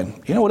Ronald Reagan.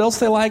 You know what else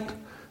they liked?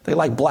 They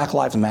liked Black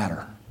Lives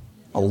Matter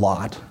a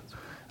lot.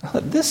 I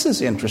thought, this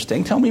is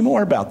interesting. Tell me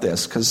more about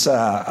this,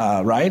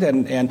 right?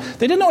 And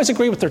they didn't always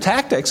agree with their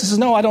tactics. They says,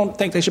 no, I don't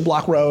think they should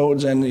block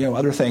roads and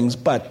other things,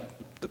 but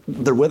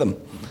they're with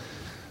them.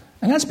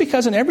 And that's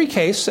because in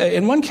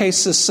one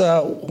case, this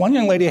one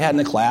young lady I had in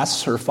the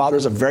class, her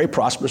father's a very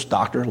prosperous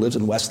doctor, lives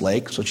in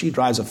Westlake, so she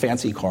drives a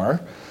fancy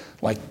car,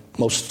 like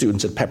most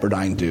students at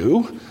Pepperdine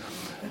do.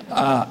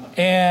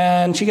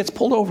 And she gets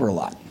pulled over a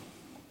lot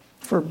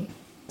for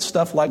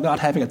stuff like not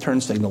having a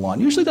turn signal on.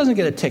 Usually doesn't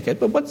get a ticket,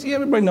 but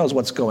everybody knows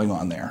what's going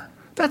on there.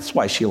 That's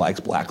why she likes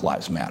Black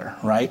Lives Matter,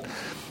 right?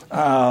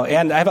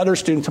 And I have other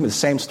students tell me the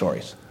same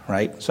stories,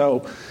 right?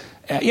 So,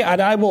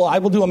 and I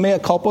will do a mea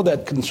culpa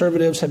that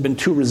conservatives have been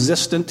too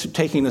resistant to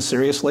taking this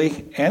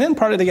seriously. And then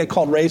partly they get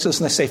called racist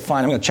and they say,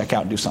 fine, I'm going to check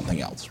out and do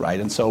something else, right?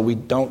 And so we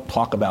don't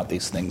talk about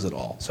these things at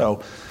all.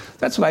 So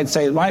that's what I'd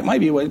say. My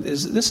view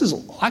is this is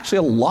actually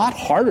a lot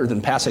harder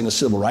than passing the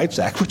Civil Rights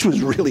Act, which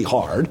was really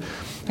hard,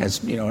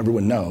 as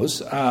everyone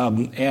knows.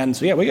 And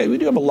so, we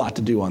do have a lot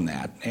to do on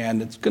that,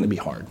 and it's going to be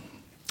hard.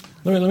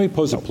 Let me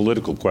pose a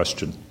political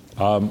question.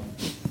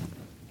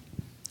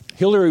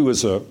 Hillary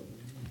was a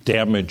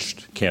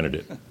damaged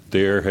candidate.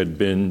 There had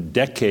been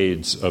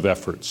decades of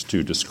efforts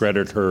to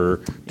discredit her,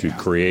 to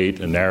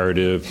create a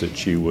narrative that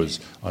she was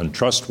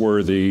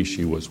untrustworthy,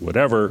 she was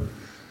whatever.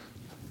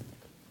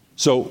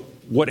 So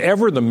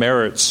whatever the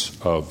merits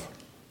of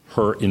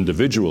her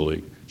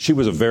individually, she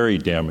was a very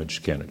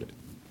damaged candidate.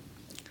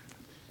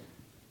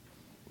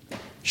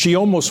 She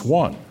almost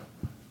won,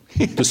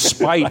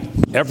 despite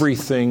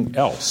everything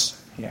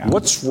else. Yeah.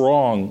 What's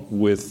wrong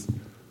with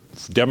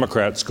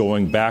Democrats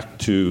going back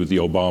to the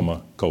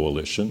Obama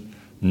coalition,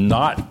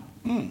 not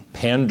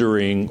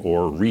pandering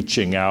or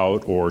reaching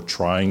out or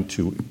trying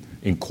to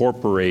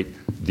incorporate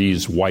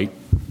these white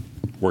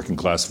working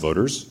class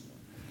voters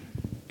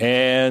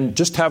and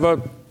just have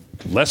a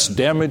less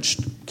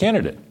damaged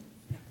candidate.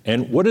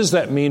 And what does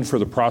that mean for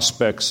the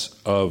prospects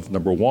of,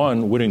 number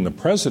one, winning the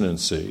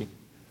presidency?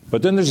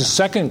 But then there's a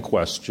second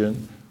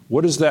question.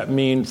 What does that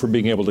mean for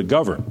being able to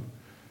govern?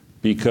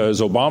 Because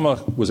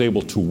Obama was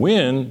able to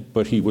win,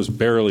 but he was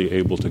barely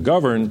able to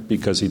govern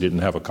because he didn't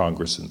have a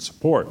Congress in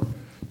support.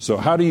 So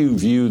how do you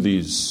view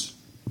these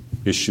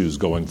issues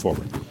going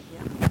forward?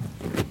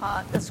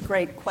 That's a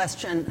great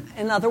question.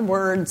 In other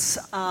words,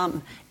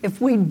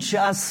 if we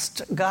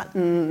just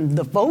gotten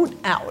the vote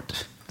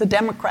out, the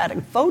Democratic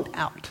vote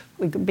out,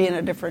 we could be in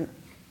a different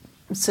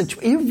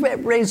situation.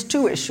 You've raised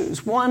two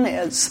issues. One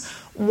is,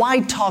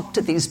 why talk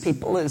to these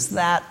people? Is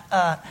that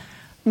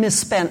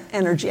misspent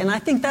energy? And I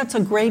think that's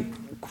a great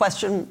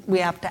question we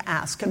have to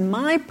ask. And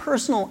my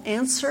personal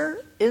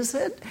answer is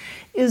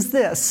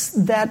this,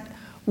 that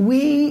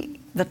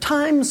the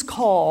times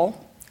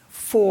call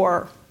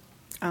for,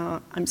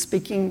 I'm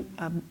speaking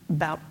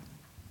about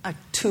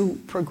two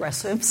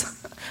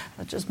progressives,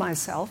 such as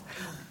myself,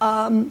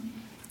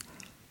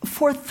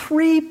 for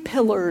three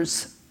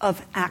pillars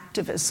of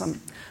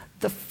activism.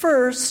 The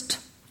first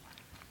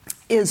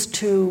is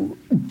to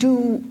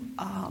do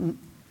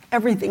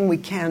everything we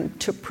can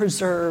to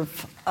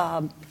preserve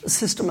a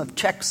system of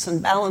checks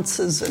and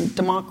balances and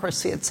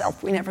democracy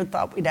itself. We never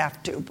thought we'd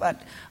have to,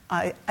 but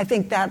I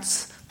think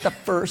that's the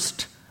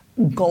first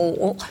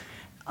goal.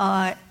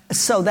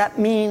 So that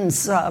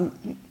means the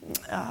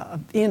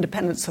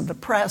independence of the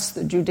press,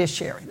 the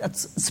judiciary.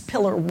 It's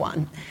pillar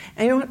one.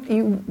 And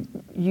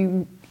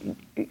you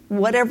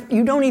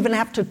don't even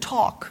have to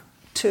talk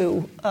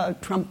to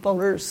Trump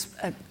voters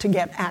to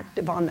get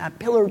active on that.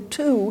 Pillar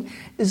two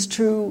is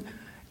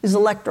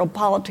electoral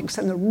politics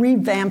and the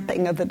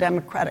revamping of the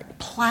Democratic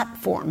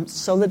platform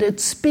so that it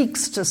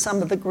speaks to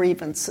some of the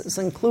grievances,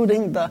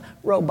 including the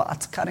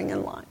robots cutting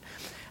in line.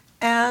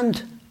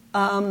 And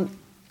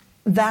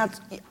that,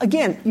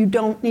 again, you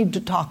don't need to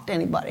talk to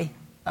anybody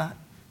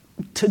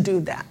to do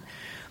that.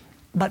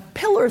 But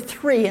pillar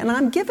three, and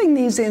I'm giving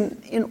these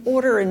in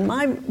order, in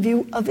my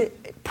view, of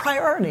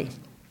priority.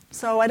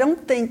 So I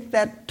don't think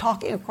that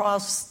talking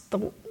across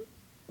the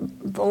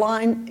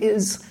line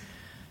is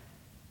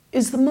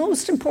the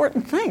most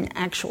important thing,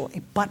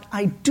 actually. But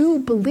I do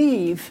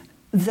believe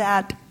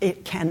that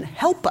it can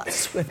help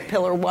us with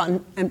pillar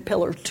one and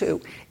pillar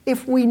two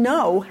if we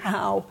know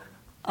how,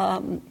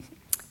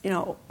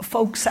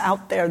 folks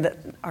out there that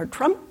are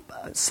Trump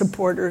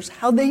supporters,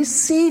 how they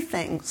see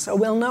things. So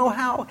we'll know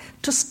how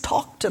to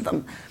talk to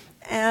them.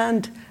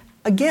 And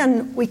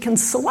again, we can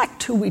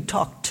select who we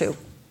talk to.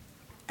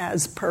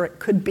 As per, it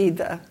could be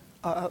the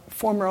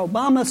former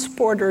Obama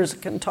supporters,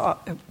 can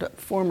talk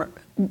former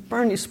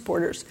Bernie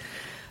supporters,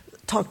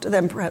 talk to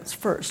them perhaps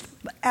first.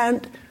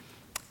 And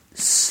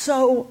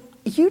so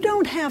you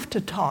don't have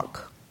to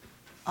talk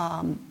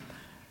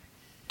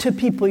to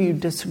people you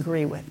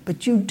disagree with,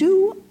 but you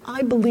do,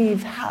 I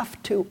believe,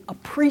 have to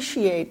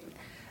appreciate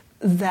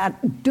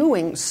that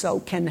doing so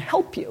can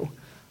help you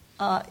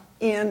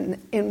in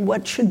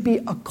what should be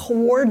a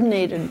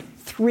coordinated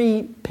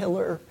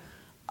three-pillar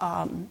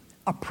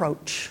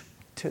approach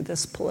to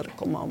this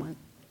political moment.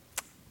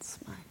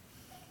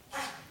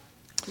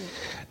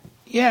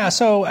 Yeah,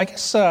 so I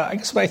guess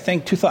what I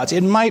think, two thoughts.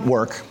 It might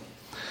work,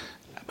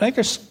 but I think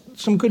there's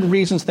some good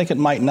reasons to think it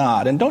might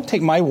not. And don't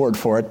take my word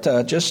for it.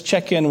 Just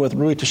check in with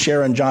Ruy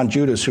Teixeira and John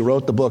Judas, who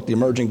wrote the book, The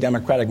Emerging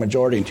Democratic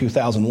Majority, in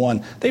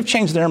 2001. They've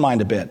changed their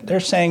mind a bit.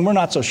 They're saying, we're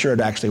not so sure it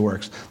actually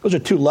works. Those are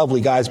two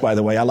lovely guys, by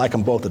the way. I like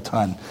them both a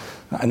ton.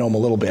 I know them a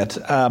little bit.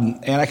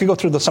 And I could go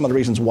through some of the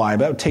reasons why,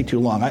 but that would take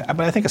too long.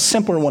 But I think a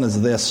simpler one is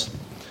this.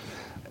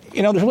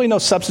 There's really no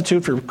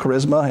substitute for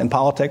charisma in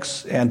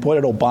politics, and boy,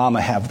 did Obama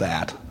have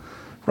that.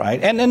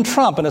 Right, and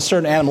Trump, in a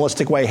certain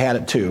animalistic way, had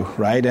it too,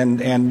 right?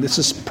 And this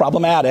is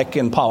problematic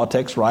in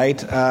politics, right?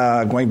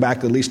 Going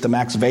back at least to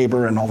Max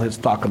Weber and all his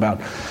talk about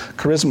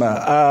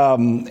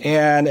charisma.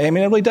 And I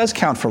mean, it really does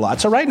count for a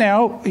lot. So right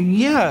now,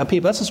 yeah,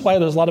 people. That's just why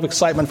there's a lot of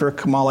excitement for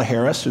Kamala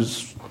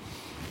Harris,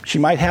 she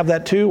might have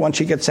that too once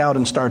she gets out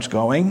and starts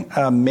going.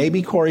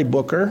 Maybe Cory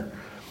Booker.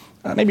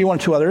 Maybe one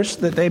or two others,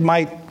 that they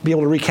might be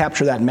able to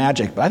recapture that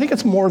magic. But I think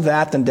it's more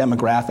that than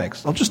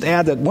demographics. I'll just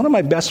add that one of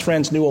my best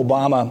friends knew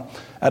Obama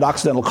at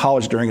Occidental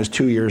College during his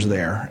 2 years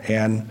there.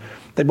 And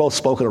they both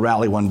spoke at a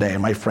rally one day.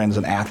 And my friend's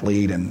an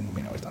athlete, and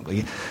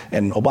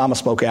and Obama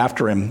spoke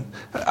after him.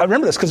 I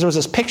remember this because there was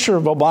this picture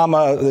of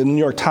Obama in the New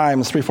York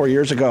Times 3-4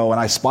 years ago, and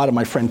I spotted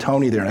my friend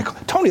Tony there. And I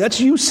called, Tony, that's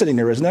you sitting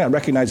there, isn't it? I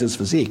recognize his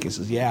physique. He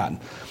says, yeah. And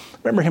I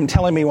remember him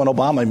telling me when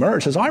Obama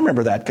emerged, he says, I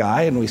remember that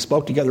guy. And we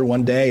spoke together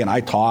one day, and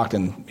I talked,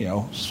 and,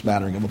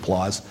 smattering of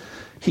applause.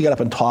 He got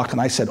up and talked,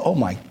 and I said, oh,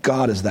 my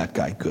God, is that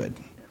guy good?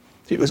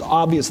 It was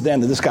obvious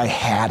then that this guy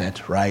had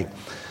it, right?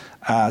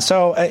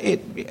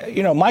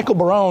 Michael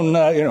Barone,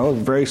 a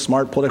very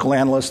smart political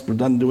analyst,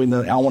 done doing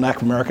the Almanac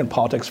of American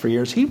Politics for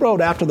years, he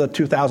wrote after the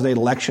 2008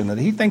 election that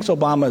he thinks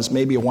Obama is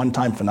maybe a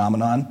one-time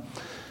phenomenon.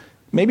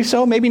 Maybe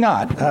so, maybe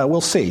not.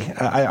 We'll see.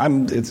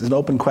 It's an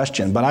open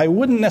question, but I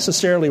wouldn't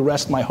necessarily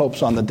rest my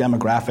hopes on the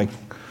demographic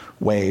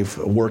wave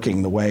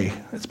working the way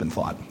it's been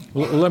thought.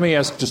 Let me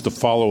ask just a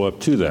follow-up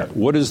to that.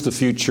 What is the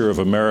future of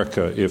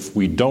America if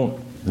we don't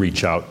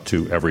reach out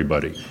to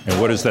everybody? And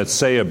what does that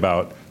say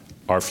about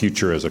our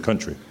future as a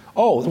country?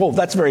 Oh, well,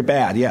 that's very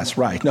bad. Yes,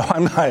 right. No,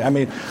 I'm not. I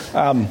mean,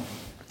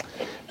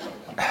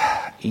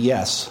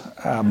 yes.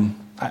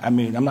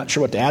 I'm not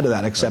sure what to add to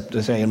that except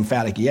to say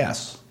emphatic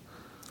yes.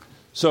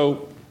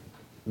 So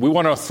we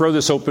want to throw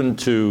this open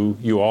to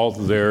you all.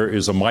 There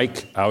is a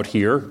mic out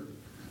here.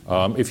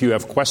 If you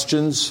have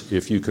questions,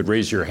 if you could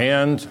raise your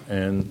hand,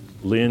 and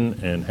Lynn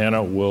and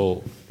Hannah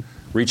will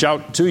reach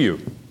out to you.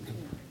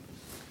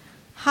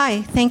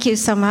 Hi, thank you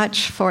so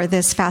much for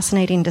this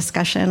fascinating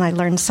discussion. I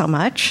learned so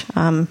much.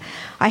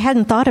 I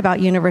hadn't thought about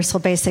universal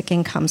basic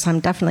income, so I'm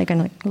definitely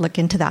going to look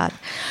into that.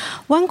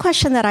 One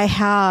question that I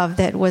have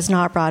that was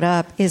not brought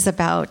up is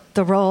about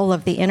the role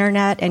of the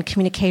internet and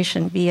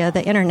communication via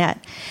the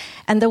internet,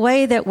 and the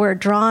way that we're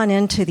drawn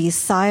into these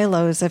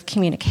silos of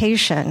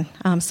communication.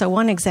 So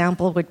one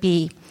example would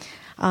be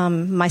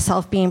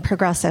myself being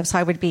progressive, so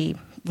I would be,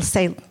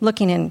 say,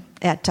 looking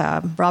at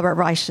Robert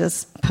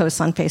Reich's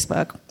posts on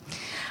Facebook.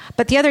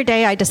 But the other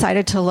day, I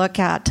decided to look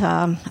at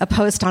a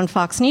post on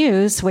Fox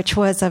News, which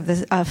was of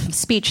a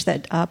speech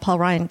that Paul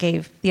Ryan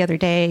gave the other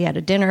day at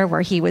a dinner where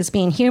he was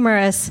being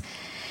humorous,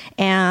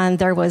 and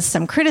there was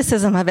some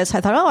criticism of it. So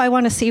I thought, I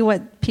want to see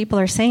what people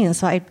are saying.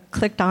 So I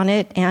clicked on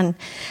it, and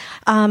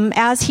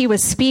as he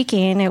was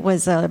speaking, it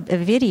was a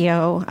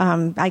video.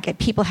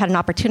 People had an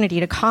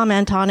opportunity to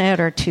comment on it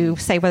or to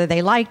say whether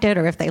they liked it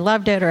or if they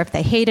loved it or if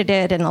they hated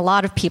it, and a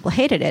lot of people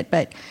hated it.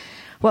 But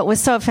what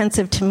was so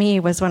offensive to me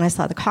was when I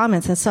saw the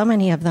comments, and so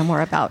many of them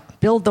were about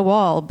build the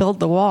wall, build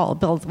the wall,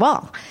 build the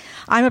wall.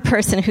 I'm a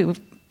person who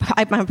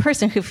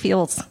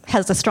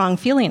has a strong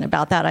feeling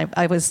about that. I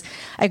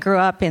grew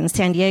up in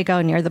San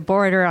Diego near the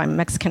border. I'm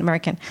Mexican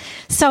American.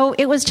 So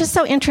it was just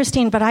so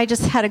interesting, but I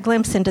just had a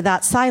glimpse into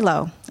that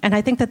silo. And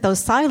I think that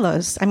those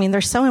silos,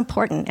 they're so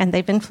important, and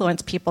they've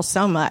influenced people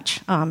so much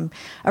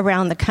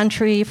around the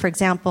country. For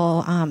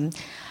example,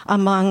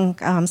 among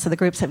the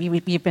groups that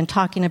you've been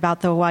talking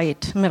about, the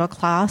white middle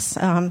class,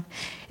 and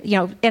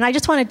I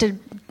just wanted to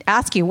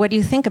ask you, what do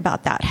you think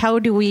about that? How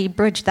do we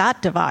bridge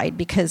that divide?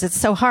 Because it's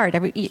so hard.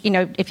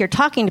 If you're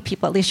talking to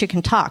people, at least you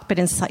can talk, but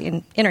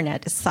in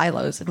internet, it's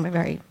silos and we're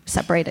very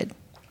separated.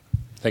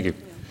 Thank you.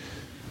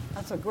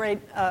 That's a great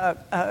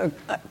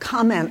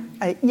comment.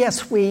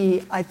 Yes,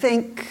 I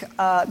think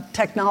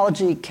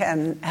technology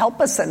can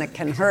help us and it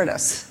can hurt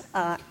us.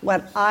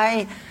 What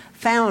I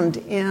found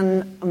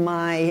in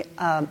my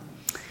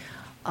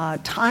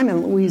time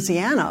in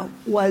Louisiana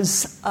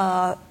was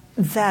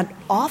that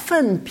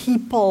often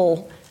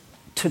people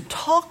to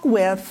talk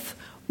with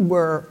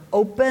were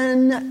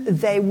open.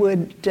 They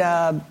would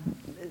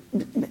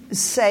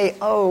say,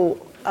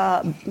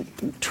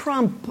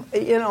 Trump,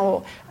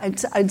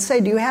 I'd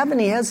say, do you have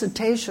any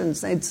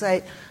hesitations? They'd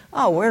say,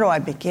 where do I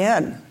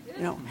begin?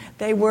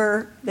 They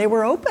were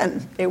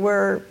open. They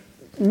were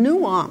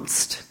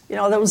nuanced.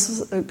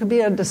 There could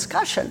be a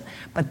discussion.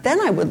 But then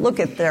I would look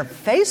at their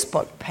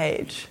Facebook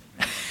page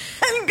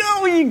and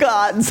go, you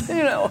gods,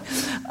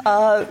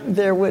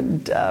 there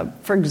would,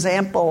 for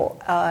example,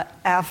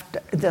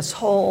 after this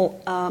whole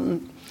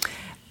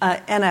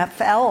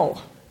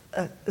NFL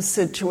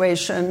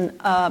situation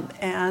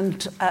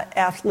and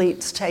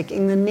athletes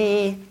taking the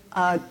knee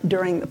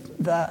during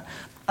the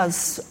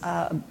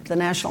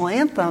national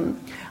anthem,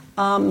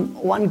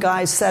 one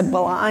guy said,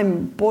 well,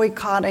 I'm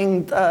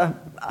boycotting the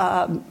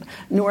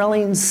New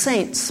Orleans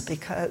Saints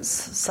because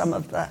some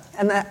of the...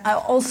 And I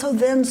also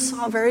then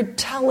saw a very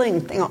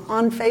telling thing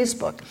on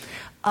Facebook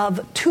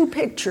of two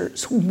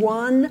pictures.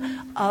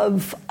 One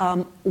of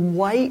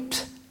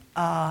white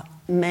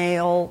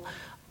male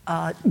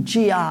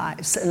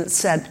GIs, and it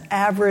said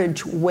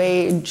average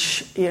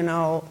wage,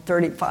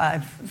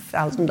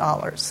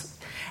 $35,000.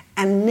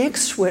 And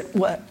next to it,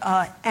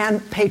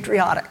 and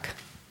patriotic.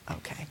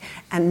 Okay.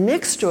 And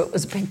next to it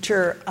was a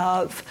picture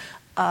of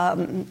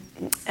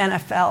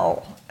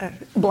NFL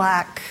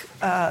black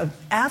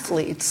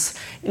athletes,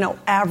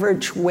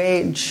 average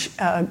wage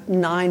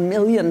 $9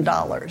 million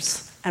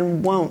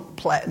and won't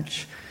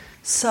pledge.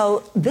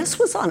 So this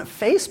was on a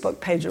Facebook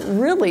page. It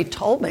really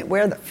told me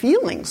where the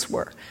feelings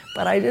were,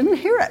 but I didn't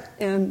hear it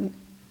in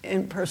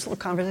personal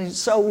conversation.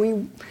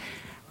 So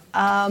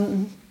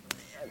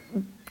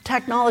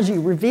technology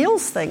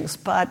reveals things,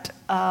 but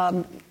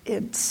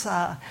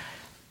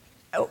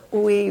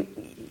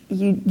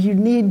you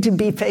need to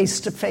be face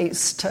to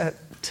face to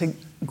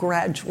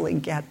gradually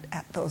get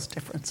at those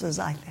differences,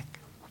 I think.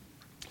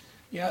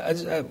 Yeah,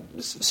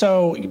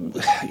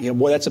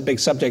 boy, that's a big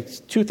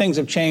subject. Two things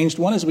have changed.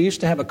 One is we used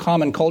to have a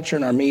common culture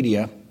in our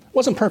media. It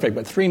wasn't perfect,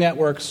 but 3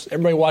 networks.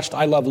 Everybody watched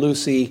I Love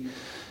Lucy.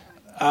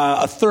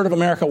 A third of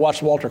America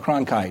watched Walter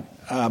Cronkite.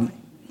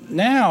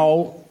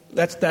 Now,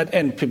 that's that,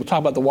 and people talk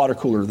about the water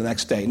cooler the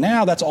next day.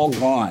 Now that's all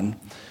gone.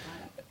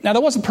 Now,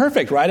 that wasn't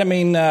perfect, right?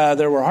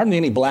 There were hardly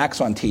any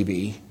blacks on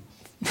TV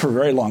for a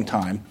very long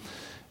time.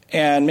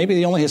 And maybe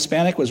the only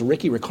Hispanic was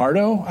Ricky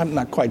Ricardo. I'm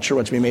not quite sure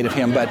what to be made of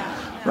him, but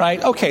right.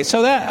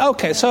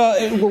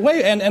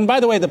 And by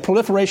the way, the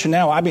proliferation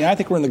now, I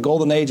think we're in the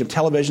golden age of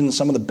television.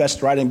 Some of the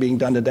best writing being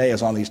done today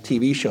is on these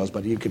TV shows,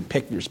 but you can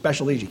pick your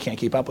specialties. You can't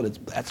keep up with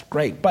it. That's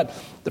great. But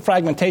the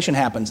fragmentation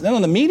happens. Then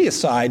on the media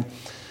side,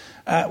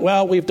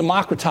 we've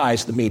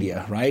democratized the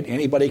media, right?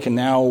 Anybody can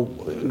now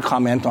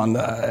comment on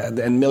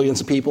and millions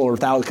of people or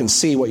thousands can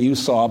see what you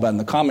saw in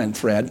the comment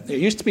thread. It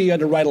used to be you had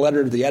to write a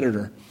letter to the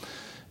editor,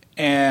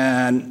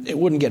 and it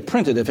wouldn't get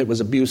printed if it was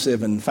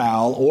abusive and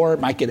foul, or it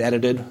might get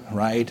edited,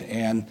 right?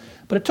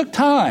 But it took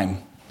time.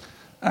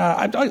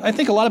 I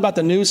think a lot about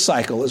the news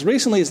cycle. As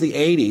recently as the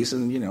 80s,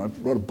 and I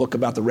wrote a book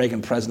about the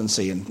Reagan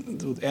presidency,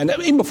 and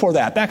even before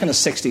that, back in the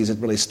 60s, it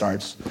really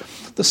starts.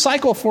 The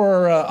cycle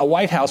for a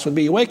White House would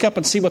be you wake up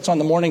and see what's on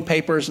the morning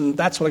papers, and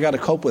that's what I got to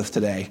cope with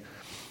today.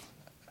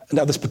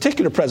 Now, this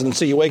particular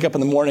presidency, you wake up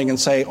in the morning and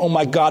say, oh,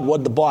 my God, what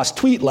did the boss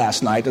tweet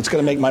last night? It's going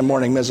to make my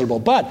morning miserable.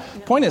 But the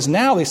point is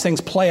now these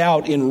things play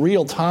out in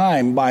real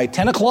time. By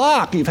 10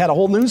 o'clock, you've had a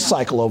whole news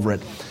cycle over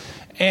it.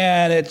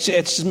 And it's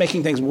just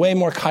making things way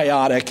more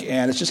chaotic,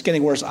 and it's just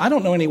getting worse. I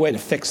don't know any way to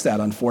fix that,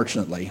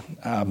 unfortunately.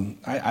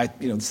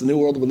 It's the new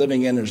world we're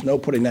living in. There's no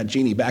putting that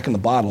genie back in the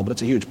bottle, but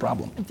it's a huge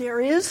problem. There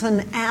is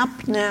an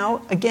app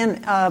now.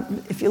 Again,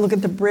 if you look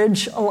at the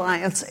Bridge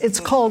Alliance, it's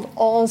called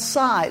All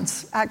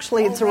Sides.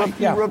 Actually, it's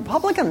a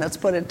Republican that's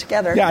put it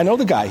together. Yeah, I know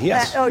the guy.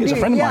 Yes, he's a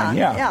friend of mine.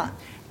 Yeah.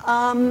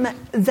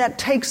 That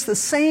takes the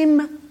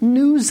same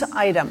news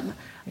item.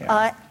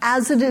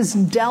 As it is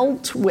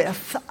dealt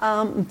with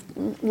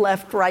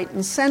left, right,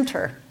 and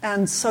center.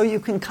 And so you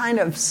can kind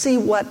of see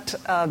what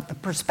the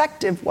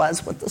perspective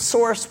was, what the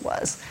source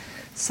was.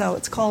 So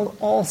it's called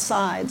All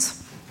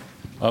Sides.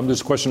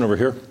 There's a question over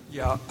here.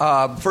 Yeah.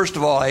 First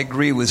of all, I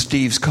agree with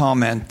Steve's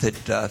comment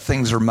that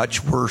things are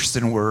much worse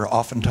than we're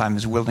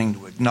oftentimes willing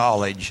to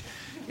acknowledge.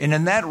 And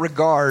in that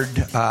regard,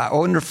 I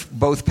wonder if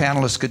both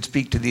panelists could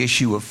speak to the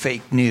issue of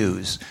fake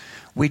news.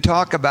 We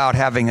talk about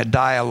having a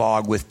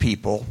dialogue with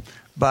people.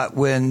 But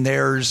when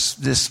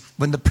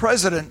when the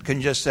president can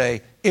just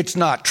say, it's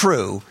not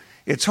true,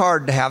 it's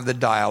hard to have the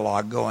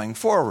dialogue going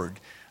forward.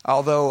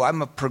 Although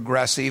I'm a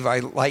progressive,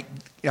 I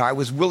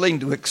was willing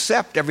to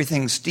accept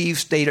everything Steve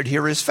stated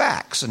here as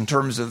facts in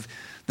terms of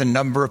the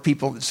number of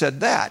people that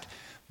said that.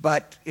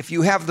 But if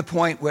you have the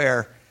point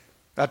where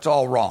that's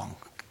all wrong,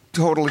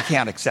 totally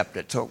can't accept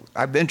it. So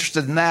I'm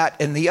interested in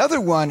that. And the other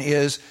one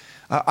is,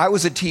 I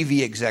was a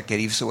TV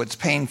executive, so it's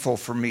painful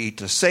for me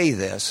to say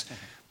this.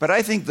 But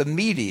I think the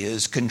media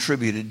has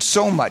contributed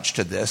so much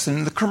to this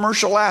and the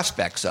commercial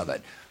aspects of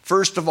it.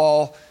 First of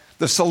all,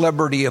 the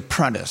celebrity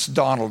apprentice,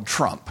 Donald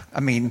Trump.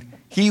 I mean,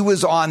 he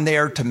was on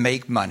there to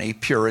make money,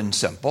 pure and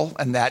simple,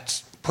 and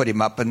that's put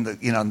him up in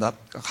the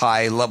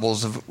high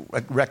levels of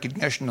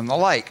recognition and the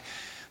like.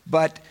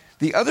 But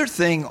the other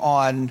thing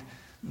on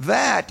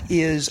that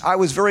is I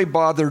was very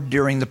bothered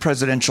during the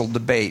presidential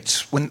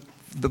debates, when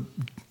the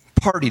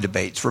party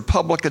debates,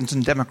 Republicans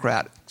and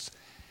Democrats,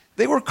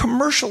 they were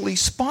commercially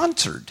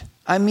sponsored.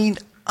 I mean,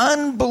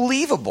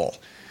 unbelievable.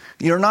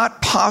 You're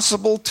not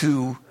possible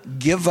to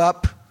give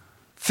up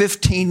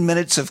 15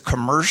 minutes of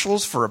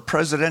commercials for a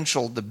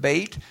presidential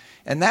debate,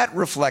 and that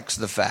reflects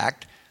the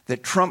fact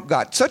that Trump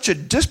got such a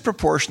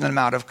disproportionate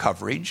amount of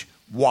coverage.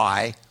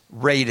 Why?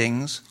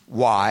 Ratings.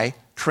 Why?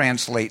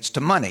 Translates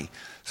to money.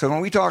 So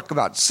when we talk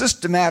about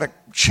systematic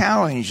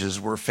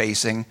challenges we're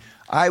facing,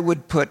 I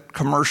would put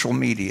commercial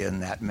media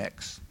in that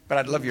mix. But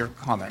I'd love your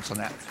comments on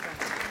that.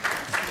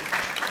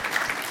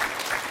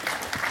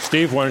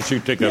 Steve, why don't you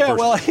take that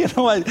first?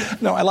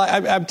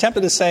 I'm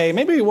tempted to say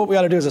maybe what we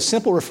ought to do is a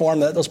simple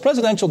reform. That those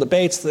presidential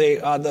debates,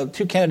 the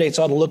two candidates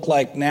ought to look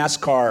like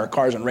NASCAR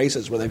cars and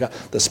races, where they've got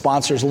the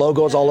sponsors'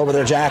 logos all over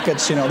their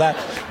jackets.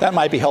 That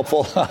might be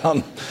helpful.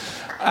 Look,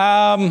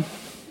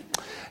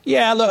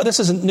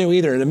 this isn't new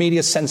either. The media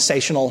is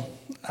sensational.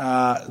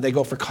 They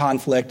go for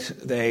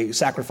conflict. They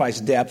sacrifice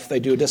depth. They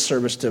do a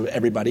disservice to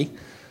everybody.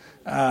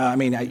 The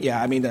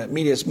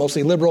media is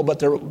mostly liberal, but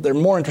they're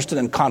more interested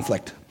in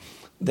conflict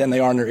than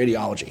they are in their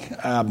ideology.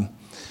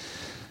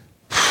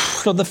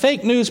 So the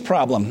fake news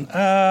problem,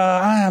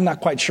 I'm not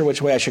quite sure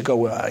which way I should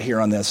go here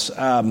on this.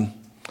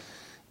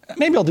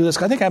 Maybe I'll do this,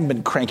 because I think I haven't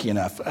been cranky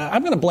enough.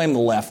 I'm going to blame the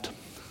left.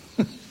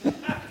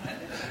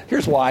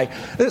 Here's why.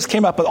 This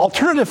came up with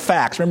alternative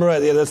facts. Remember,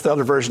 that's the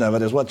other version of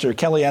it, is what's her,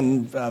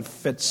 Kellyanne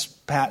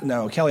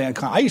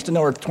Kellyanne. I used to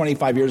know her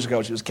 25 years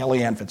ago. She was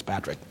Kellyanne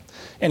Fitzpatrick.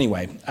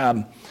 Anyway,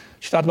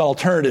 she talked about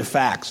alternative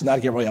facts, not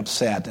to get really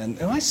upset. And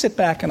I sit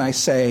back and I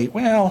say,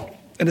 well,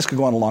 and this could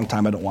go on a long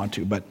time, I don't want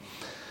to, but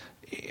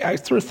I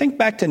sort of think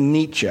back to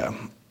Nietzsche,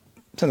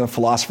 a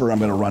philosopher I'm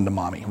going to run to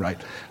mommy,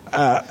 right?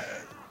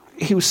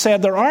 He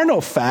said, there are no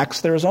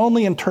facts, there is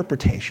only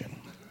interpretation.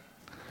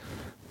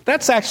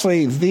 That's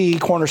actually the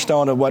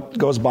cornerstone of what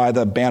goes by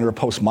the banner of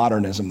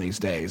postmodernism these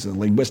days, and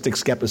linguistic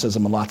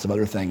skepticism and lots of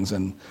other things.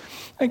 And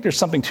I think there's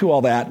something to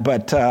all that,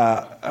 but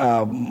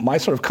my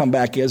sort of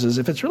comeback is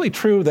if it's really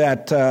true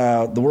that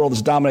the world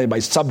is dominated by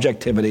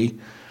subjectivity,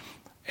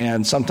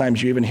 And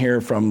sometimes you even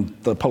hear from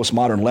the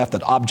postmodern left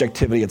that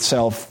objectivity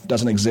itself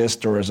doesn't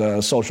exist or is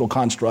a social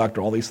construct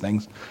or all these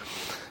things.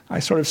 I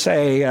sort of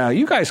say,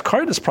 you guys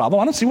created this problem.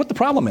 I don't see what the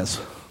problem is.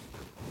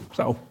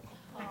 So,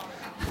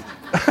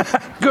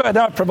 good.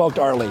 That provoked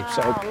Arlie.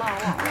 So,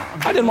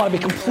 I didn't want to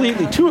be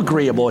completely too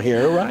agreeable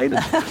here, right?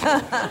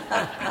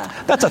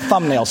 That's a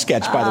thumbnail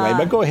sketch, by the way,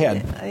 but go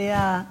ahead.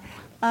 Yeah.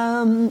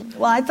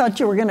 Well, I thought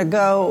you were going to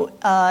go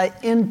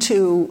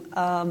into,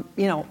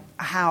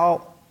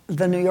 how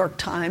the New York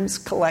Times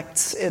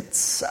collects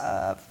its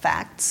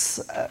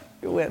facts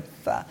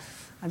with,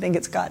 I think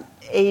it's got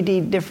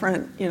 80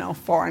 different,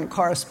 foreign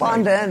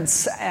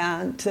correspondents, right.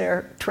 And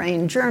they're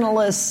trained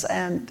journalists,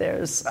 and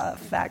there's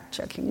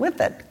fact-checking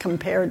with it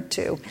compared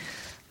to,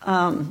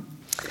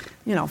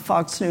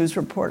 Fox News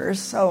reporters.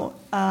 So,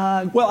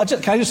 well,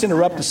 can I just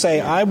interrupt to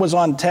say I was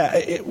on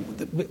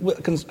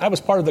I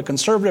was part of the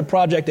Conservative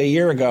Project a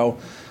year ago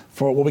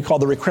for what we call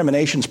the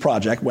Recriminations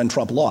Project when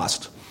Trump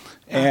lost.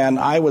 And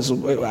I was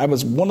one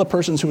of the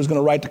persons who was going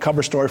to write the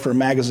cover story for a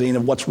magazine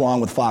of what's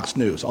wrong with Fox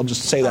News. I'll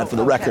just say that for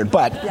the record.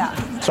 But yeah.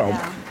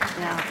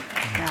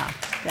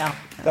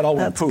 That all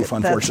went poof,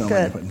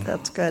 unfortunately.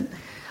 That's good.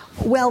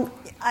 Well,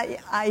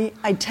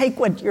 I take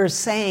what you're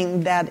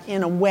saying that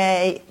in a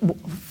way,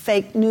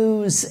 fake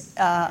news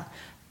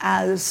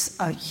as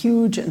a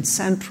huge and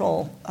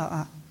central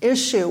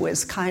issue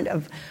is kind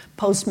of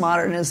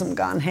postmodernism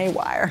gone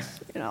haywire.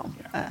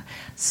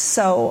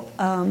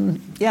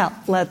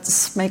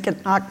 Let's make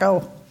it not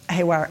go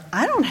haywire.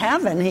 I don't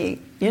have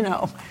any,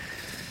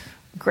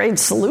 great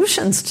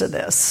solutions to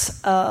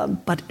this,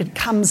 but it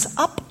comes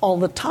up all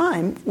the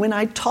time when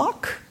I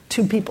talk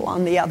to people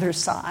on the other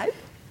side.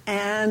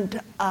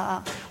 And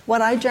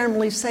what I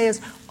generally say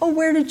is, "Oh,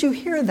 where did you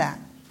hear that?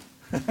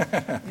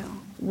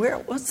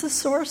 What's the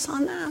source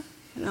on that?"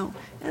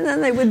 And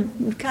then they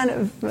would kind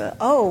of,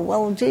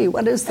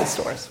 what is the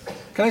source?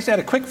 Can I just add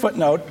a quick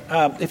footnote?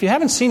 If you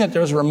haven't seen it,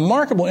 there was a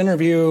remarkable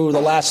interview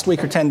the last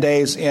week or 10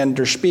 days in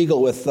Der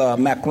Spiegel with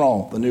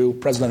Macron, the new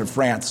president of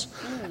France.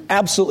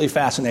 Absolutely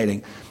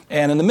fascinating.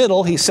 And in the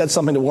middle, he said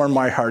something to warm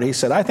my heart. He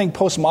said, "I think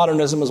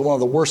postmodernism is one of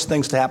the worst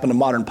things to happen to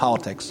modern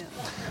politics."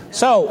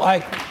 So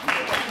I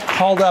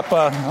called up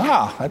a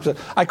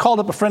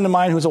friend of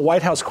mine who's a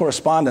White House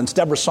correspondent,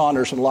 Deborah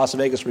Saunders from the Las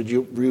Vegas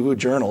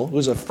Review-Journal,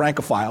 who's a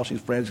Francophile. She's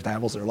afraid to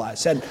travels their lives.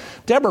 Said,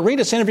 "Deborah, read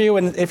this interview,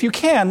 and if you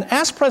can,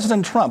 ask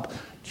President Trump,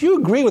 do you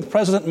agree with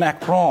President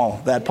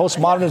Macron that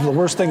postmodernism is the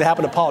worst thing to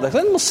happen to politics?"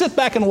 Then we'll sit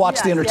back and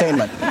watch the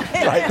entertainment.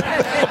 Right?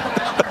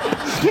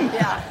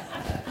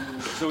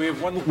 So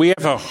we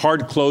have a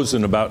hard close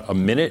in about a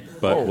minute,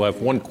 but we'll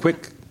have one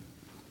quick.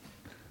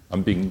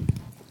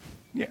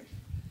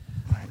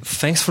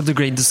 Thanks for the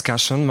great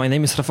discussion. My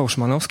name is Rafał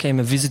Szymanowski.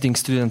 I'm a visiting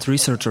student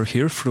researcher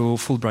here through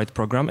Fulbright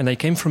program, and I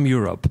came from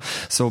Europe.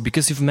 So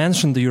because you've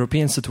mentioned the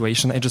European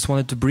situation, I just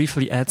wanted to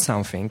briefly add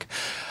something.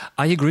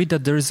 I agree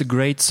that there is a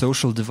great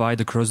social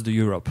divide across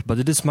Europe, but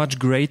it is much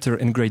greater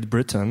in Great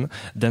Britain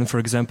than, for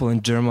example,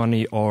 in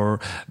Germany or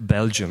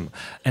Belgium.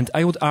 And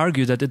I would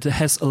argue that it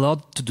has a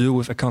lot to do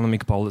with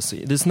economic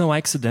policy. It is no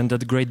accident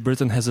that Great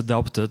Britain has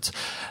adopted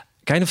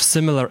kind of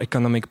similar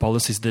economic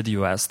policies to the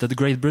US, that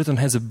Great Britain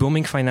has a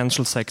booming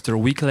financial sector,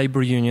 weak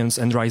labor unions,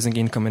 and rising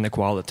income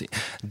inequality.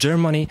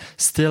 Germany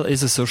still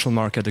is a social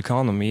market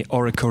economy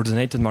or a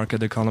coordinated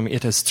market economy.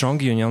 It has strong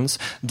unions.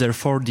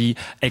 Therefore, the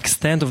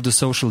extent of the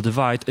social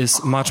divide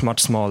is much,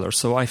 much smaller.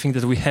 So I think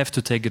that we have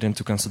to take it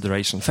into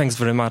consideration. Thanks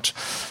very much.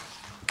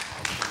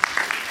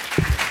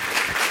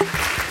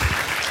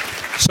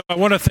 So I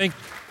want to thank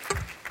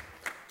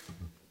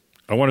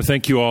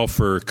you all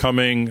for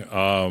coming.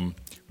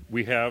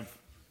 We have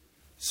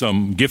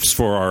some gifts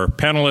for our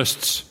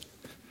panelists.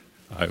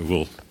 I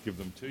will give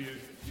them to you.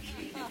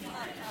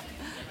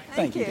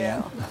 Thank you,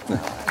 Dan.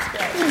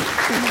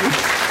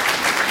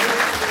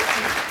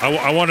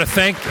 I want to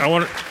thank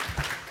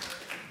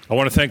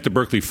the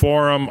Berkeley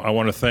Forum. I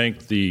want to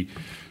thank the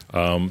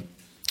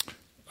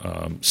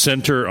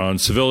Center on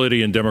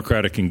Civility and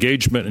Democratic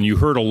Engagement. And you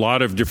heard a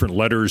lot of different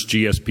letters,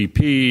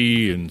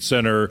 GSPP and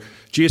Center.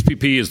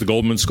 GSPP is the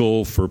Goldman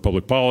School for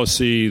Public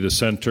Policy. The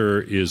Center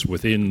is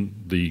within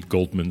the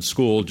Goldman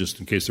School,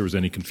 just in case there was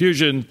any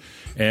confusion.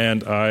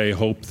 And I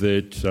hope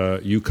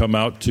that you come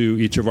out to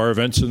each of our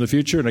events in the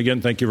future. And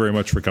again, thank you very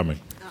much for coming.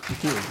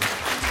 Thank you.